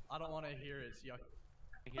 I don't want to hear it, it's yuck.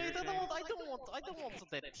 Wait, I don't want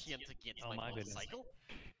that Tian to get Oh, my goodness. motorcycle.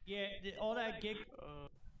 Yeah, all that gig.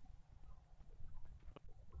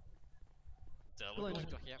 We're going to have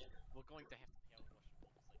to pay out Russian motorcycles now.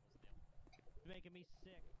 It's making me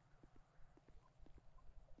sick.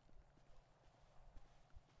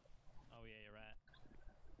 Oh yeah, you're right.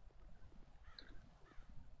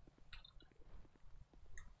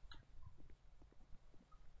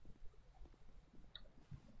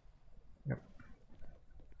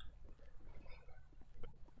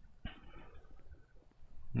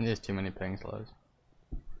 There's too many pings, Lowe's.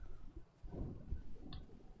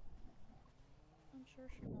 I'm sure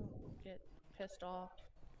she won't get pissed off.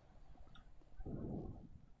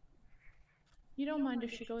 You don't mind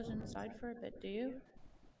if she goes inside for a bit, do you?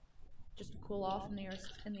 Just to cool off in the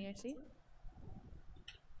AC?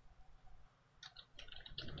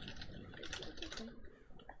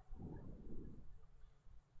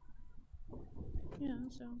 Yeah,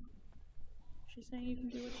 so She's saying you can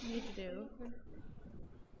do what you need to do.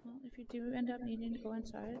 Well, if you do end up needing to go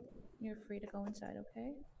inside, you're free to go inside,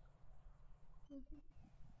 okay? I'm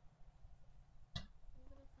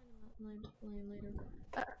gonna find a mountain lion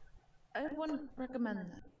later. I wouldn't recommend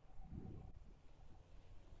that.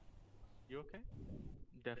 You okay?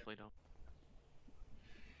 Definitely don't.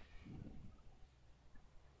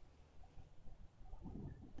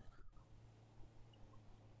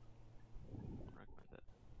 Recommend it.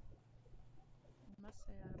 I must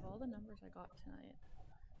say, out of all the numbers I got tonight,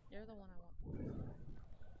 you're the one I want.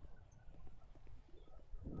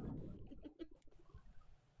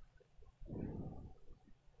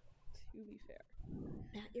 To be fair.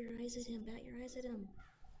 Bat your eyes at him, bat your eyes at him.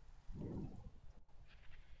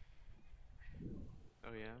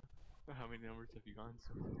 Oh yeah? How many numbers have you gone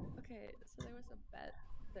so Okay, so there was a bet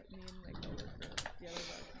that me and my coworker, the other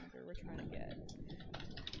bartender, were trying to get.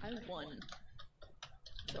 I won.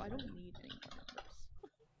 So I don't need any more numbers.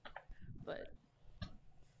 But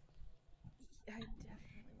I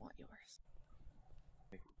definitely want yours.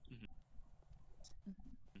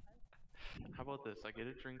 How about this? I get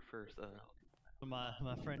a drink first.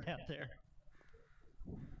 My friend out there.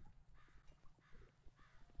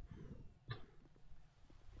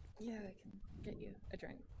 Yeah, I can get you a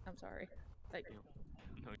drink. I'm sorry. Like,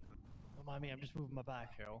 No. Don't mind me, I'm just moving my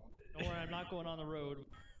back, Harold. Don't worry, I'm not going on the road.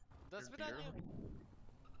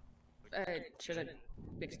 I should have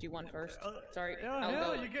mixed you one first. Sorry. Yeah, I'll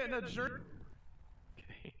hell, go. you getting a drink?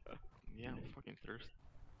 Okay. Yeah, I'm fucking thirsty.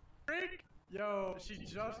 Drink? Yo, she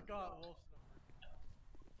just got Wolf's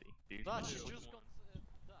Dude, That she she just- just got.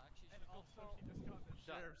 And also, she just got the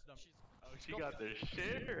sheriff's number. Oh, she got the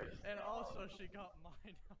sheriff. And also, she got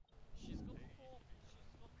mine. She's got the four.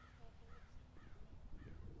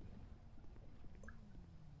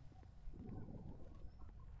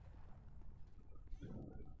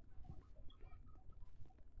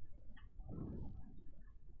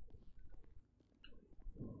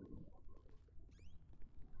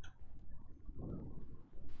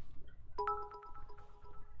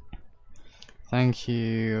 Thank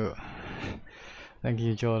you. Thank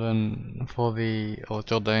you, Jordan, for the, or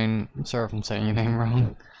Jordan, sorry if I'm saying your name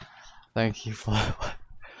wrong. Thank you for,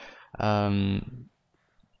 I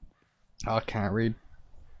can't read.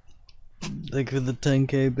 Thank you for the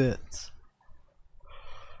 10k bits.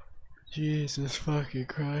 Jesus fucking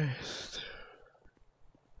Christ.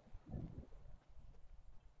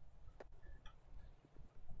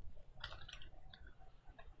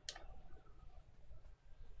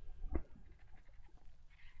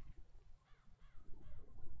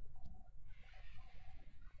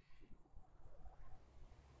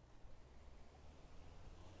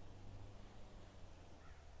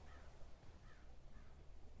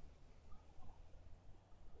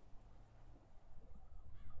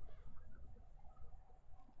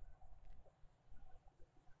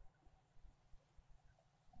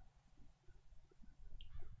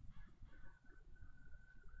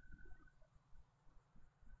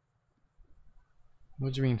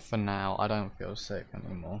 What do you mean for now? I don't feel sick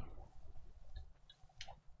anymore.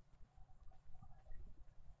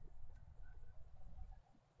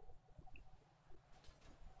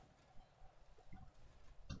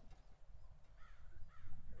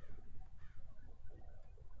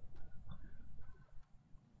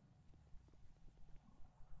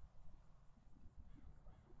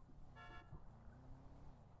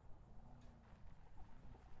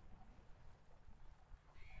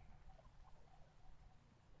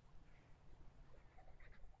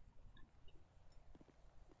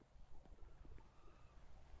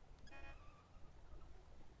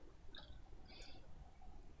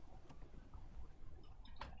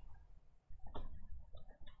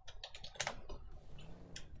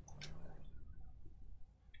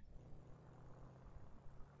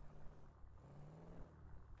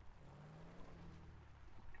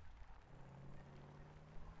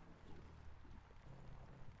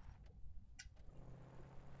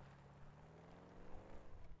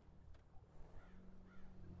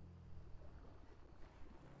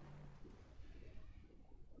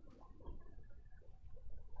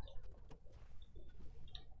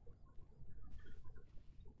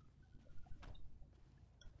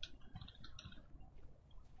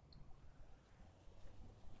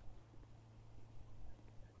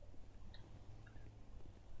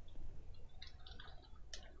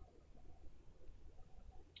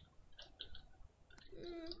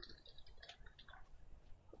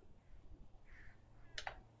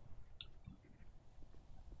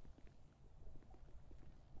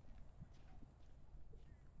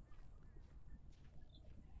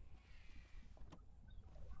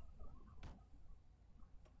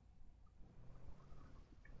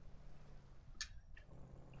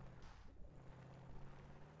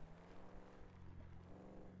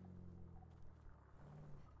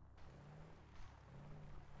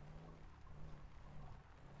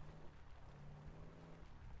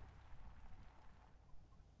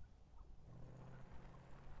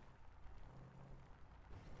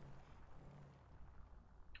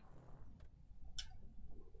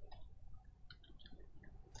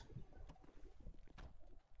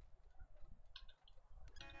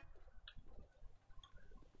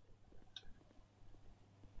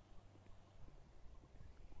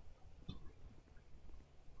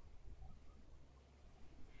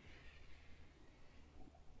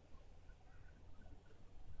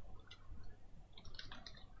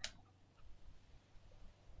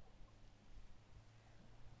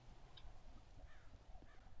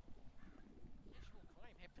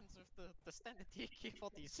 the standard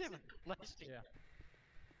AK-47. Nicely. Yeah.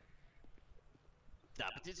 Nah,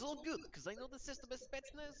 but it's all good, because I know the system is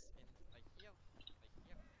Spetsnaz, and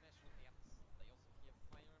I have national apps, I also have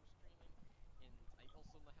firearms training, and I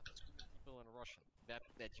also know how to scream at people in Russian. That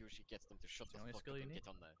usually gets them to shut the only fuck skill up you and need? get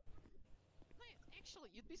on there.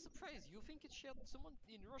 Actually, you'd be surprised. You think someone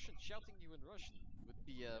in Russian shouting you in Russian would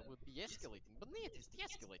be escalating, but no, it is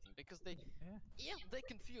de-escalating because they're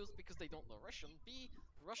confused because they don't know Russian. B,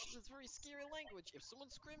 Russian is a very scary language. If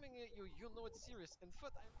someone's screaming at you, you know it's serious. And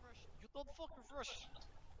third, I'm Russian. You don't fuck with Russian.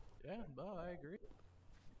 Yeah, no, I agree.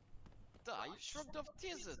 Duh, you shrugged off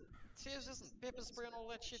teasers and pepper spray and all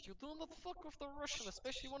that shit. You do not fuck with the Russian,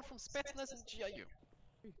 especially one from Spetsnaz and GIU.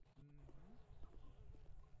 I heard GIUs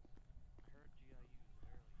earlier.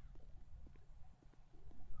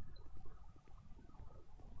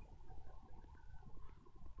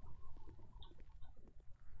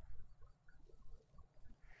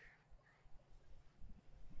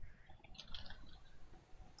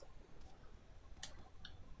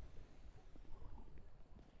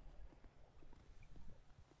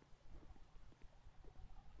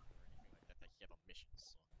 That I had on missions,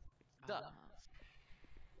 so. Duh.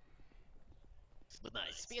 But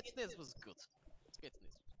nice, Spetsnaz was good.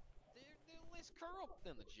 Spetsnaz. They're less corrupt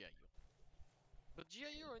than the GIU. But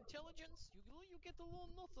GIU intelligence, you get a little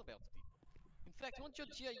nuts about people. In fact, once you're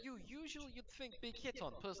GIU, usually you'd think big hit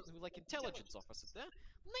on person who like intelligence officer there.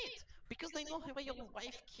 Neat, because they know where your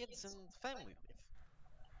wife, kids, and family live.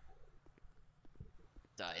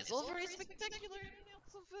 That is all very spectacular in and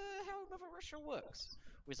out of how Mother Russia works.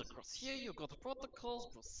 With across here, you got protocols,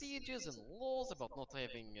 procedures, and laws about not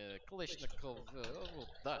having Kalashnikov. Well,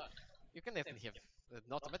 duh. You can definitely have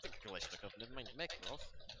an automatic Kalashnikov, never mind Makarov.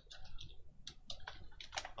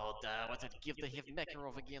 Oh, duh, what did give to have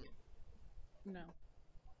Makarov again? No.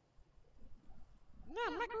 No,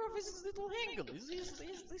 Makarov is a little handgun. He's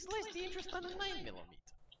less dangerous than a 9mm.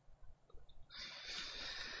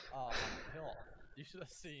 Hill, you should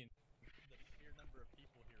have seen the sheer number of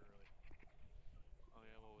people here earlier. Oh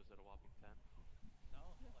yeah, what was it, a whopping 10? No,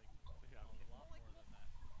 like, yeah, a lot more than that.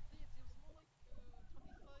 It was more like 25,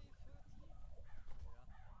 30.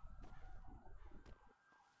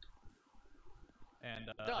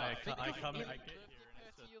 And Duh, I get here and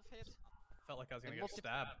it's just, felt like I was gonna get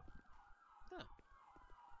stabbed. Duh.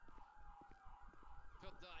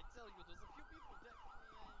 But I tell you, there's a few people that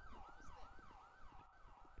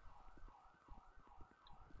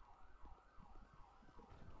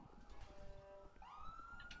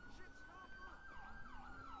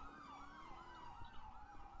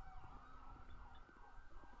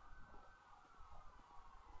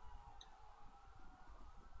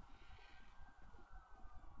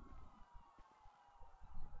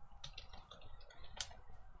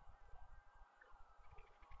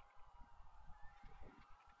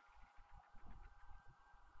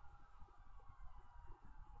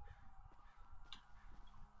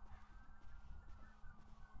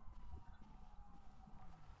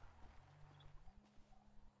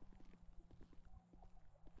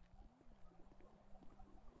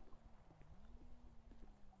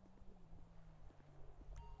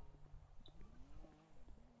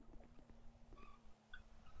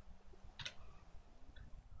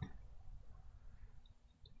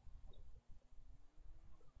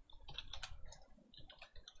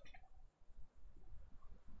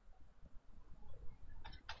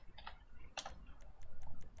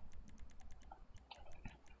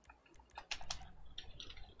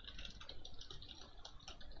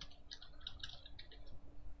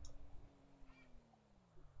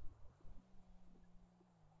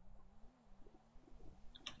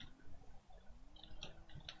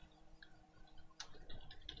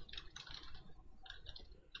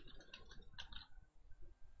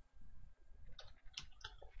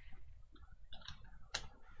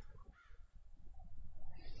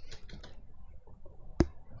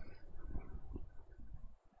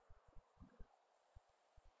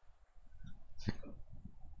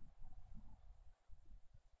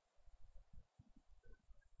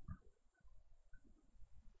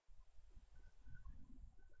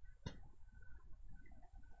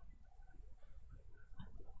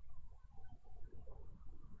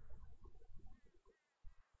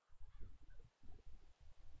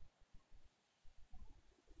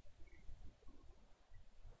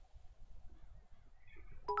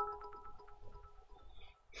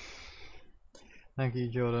Thank you,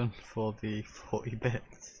 Jordan, for the 40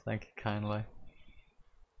 bits. Thank you kindly.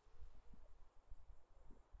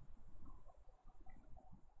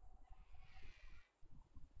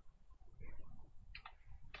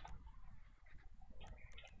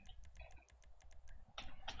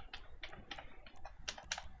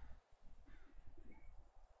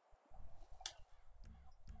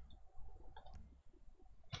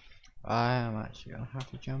 I am actually gonna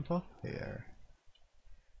have to jump off here.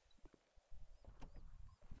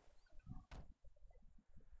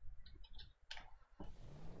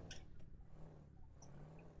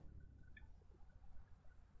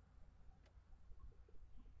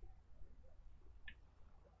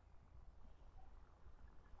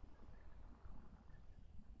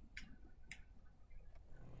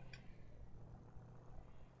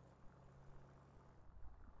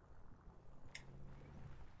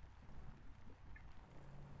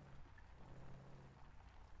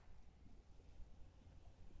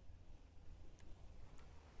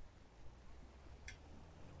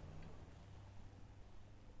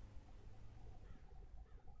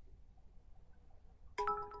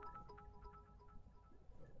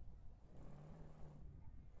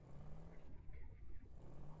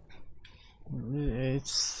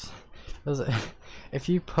 It's if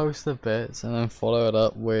you post the bits and then follow it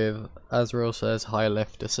up with Azrael says high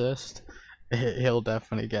lift assist, he'll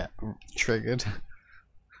definitely get triggered.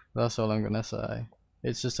 That's all I'm gonna say.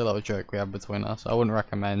 It's just a little joke we have between us. I wouldn't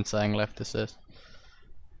recommend saying lift assist.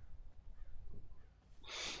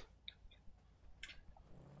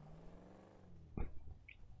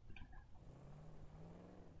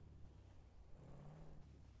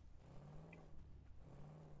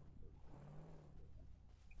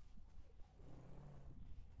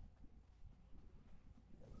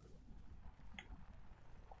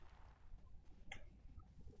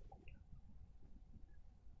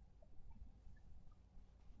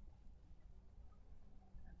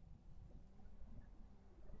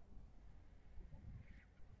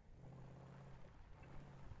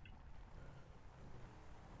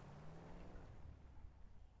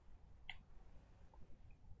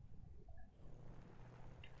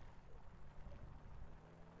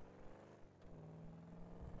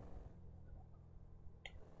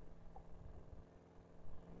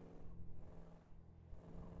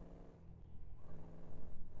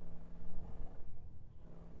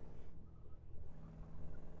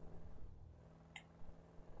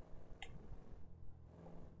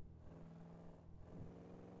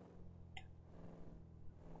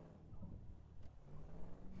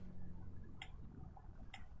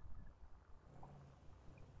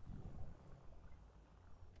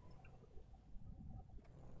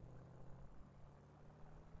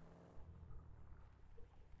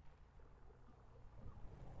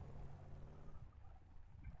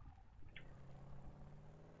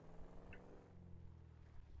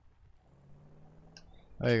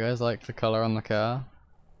 Oh, you guys like the color on the car?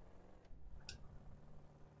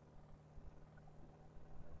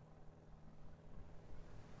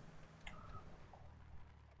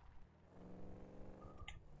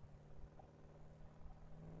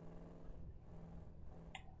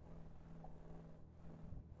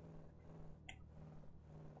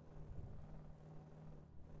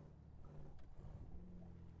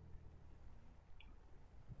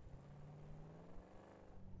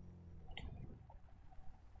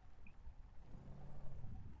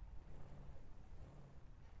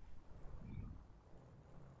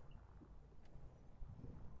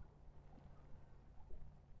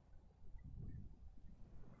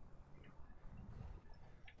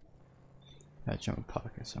 I jump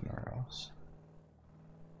park it somewhere else.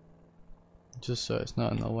 Just so it's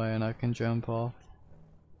not in the way and I can jump off.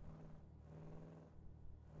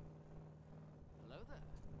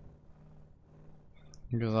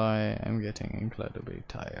 Because I am getting incredibly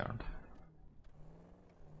tired.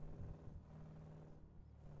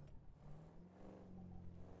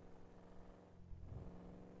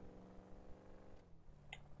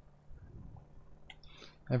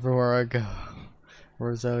 Everywhere I go,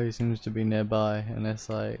 Roselli seems to be nearby, and it's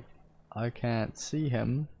like, I can't see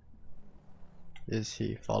him. Is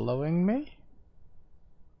he following me?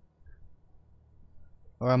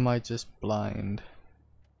 Or am I just blind?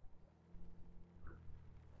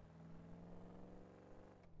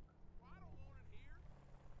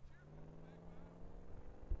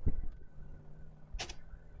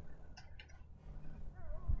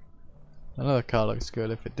 I know the car looks good.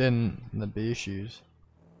 If it didn't, there'd be issues.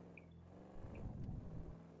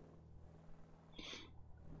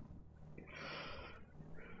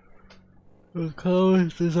 The car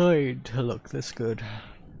is designed to look this good.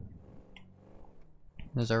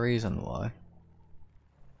 There's a reason why.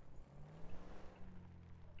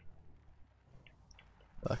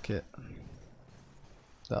 Fuck it.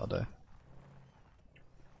 That'll do.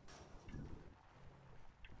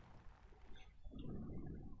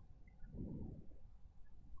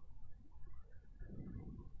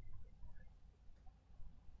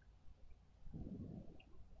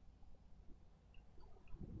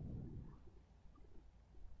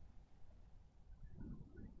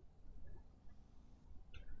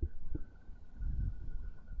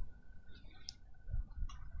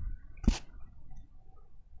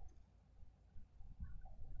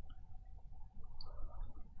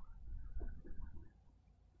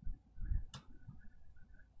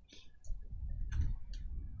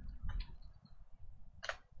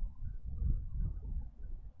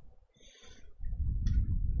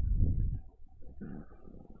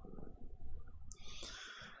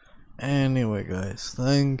 Anyway, guys,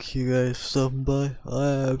 thank you guys for stopping by.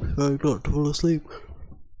 I am trying not to fall asleep.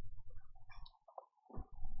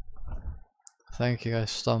 Thank you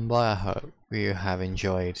guys for stopping by. I hope you have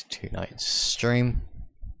enjoyed tonight's stream.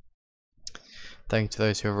 Thank you to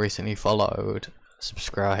those who have recently followed,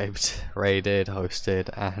 subscribed, raided, hosted,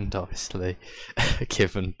 and obviously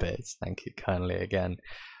given bits. Thank you kindly again,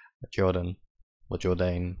 Jordan or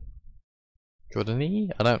Jordan. Jordanie?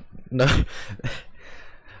 I don't know.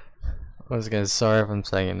 Once again, sorry if I'm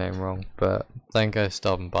saying your name wrong, but thank you for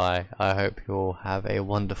stopping by. I hope you all have a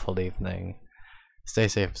wonderful evening. Stay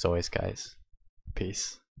safe as always, guys.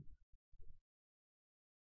 Peace.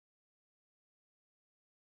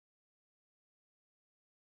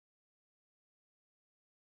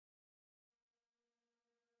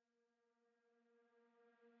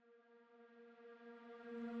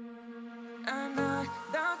 I'm not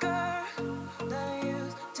the girl that I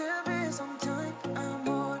used to be. Sometime I'm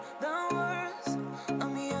more than words.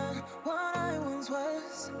 I'm beyond what I once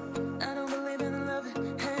was. I don't believe in love.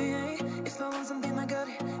 Hey, hey. If I want something, I got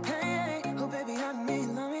it. Hey, hey. Oh baby, I don't need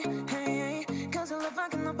love me. Hey, hey. Cause I love I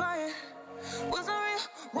cannot buy it. Wasn't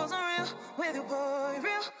real with you, boy.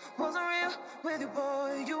 Real, wasn't real with you,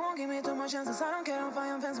 boy. You won't give me too much chances. I don't care if I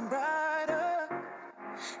am fancy brighter.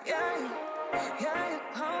 Yeah, yeah,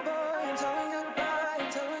 oh boy, I'm telling you goodbye,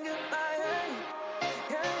 I'm telling you goodbye,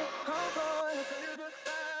 yeah, oh boy, I'm telling you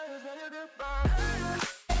goodbye, I'm telling you goodbye.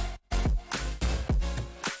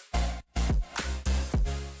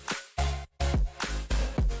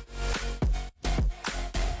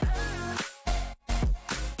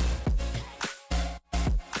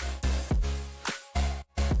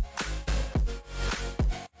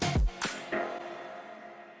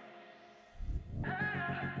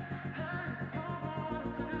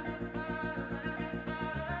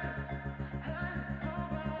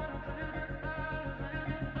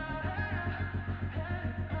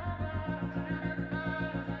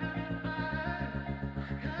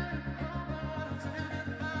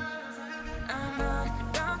 I'm not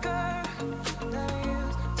the girl that I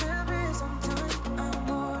used to be. Sometime I'm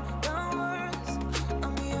more than words.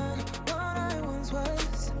 I'm beyond what I once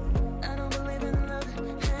was. I don't believe in love.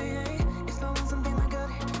 Hey, hey. If I want something, I got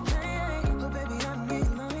it. Hey, hey. Oh baby, I don't need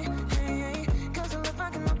love me. Hey, hey. Cause I love I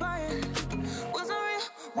cannot buy it. Wasn't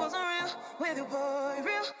real with you, boy.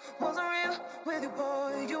 Real, wasn't real with you,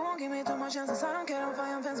 boy. You won't give me too much chances. I don't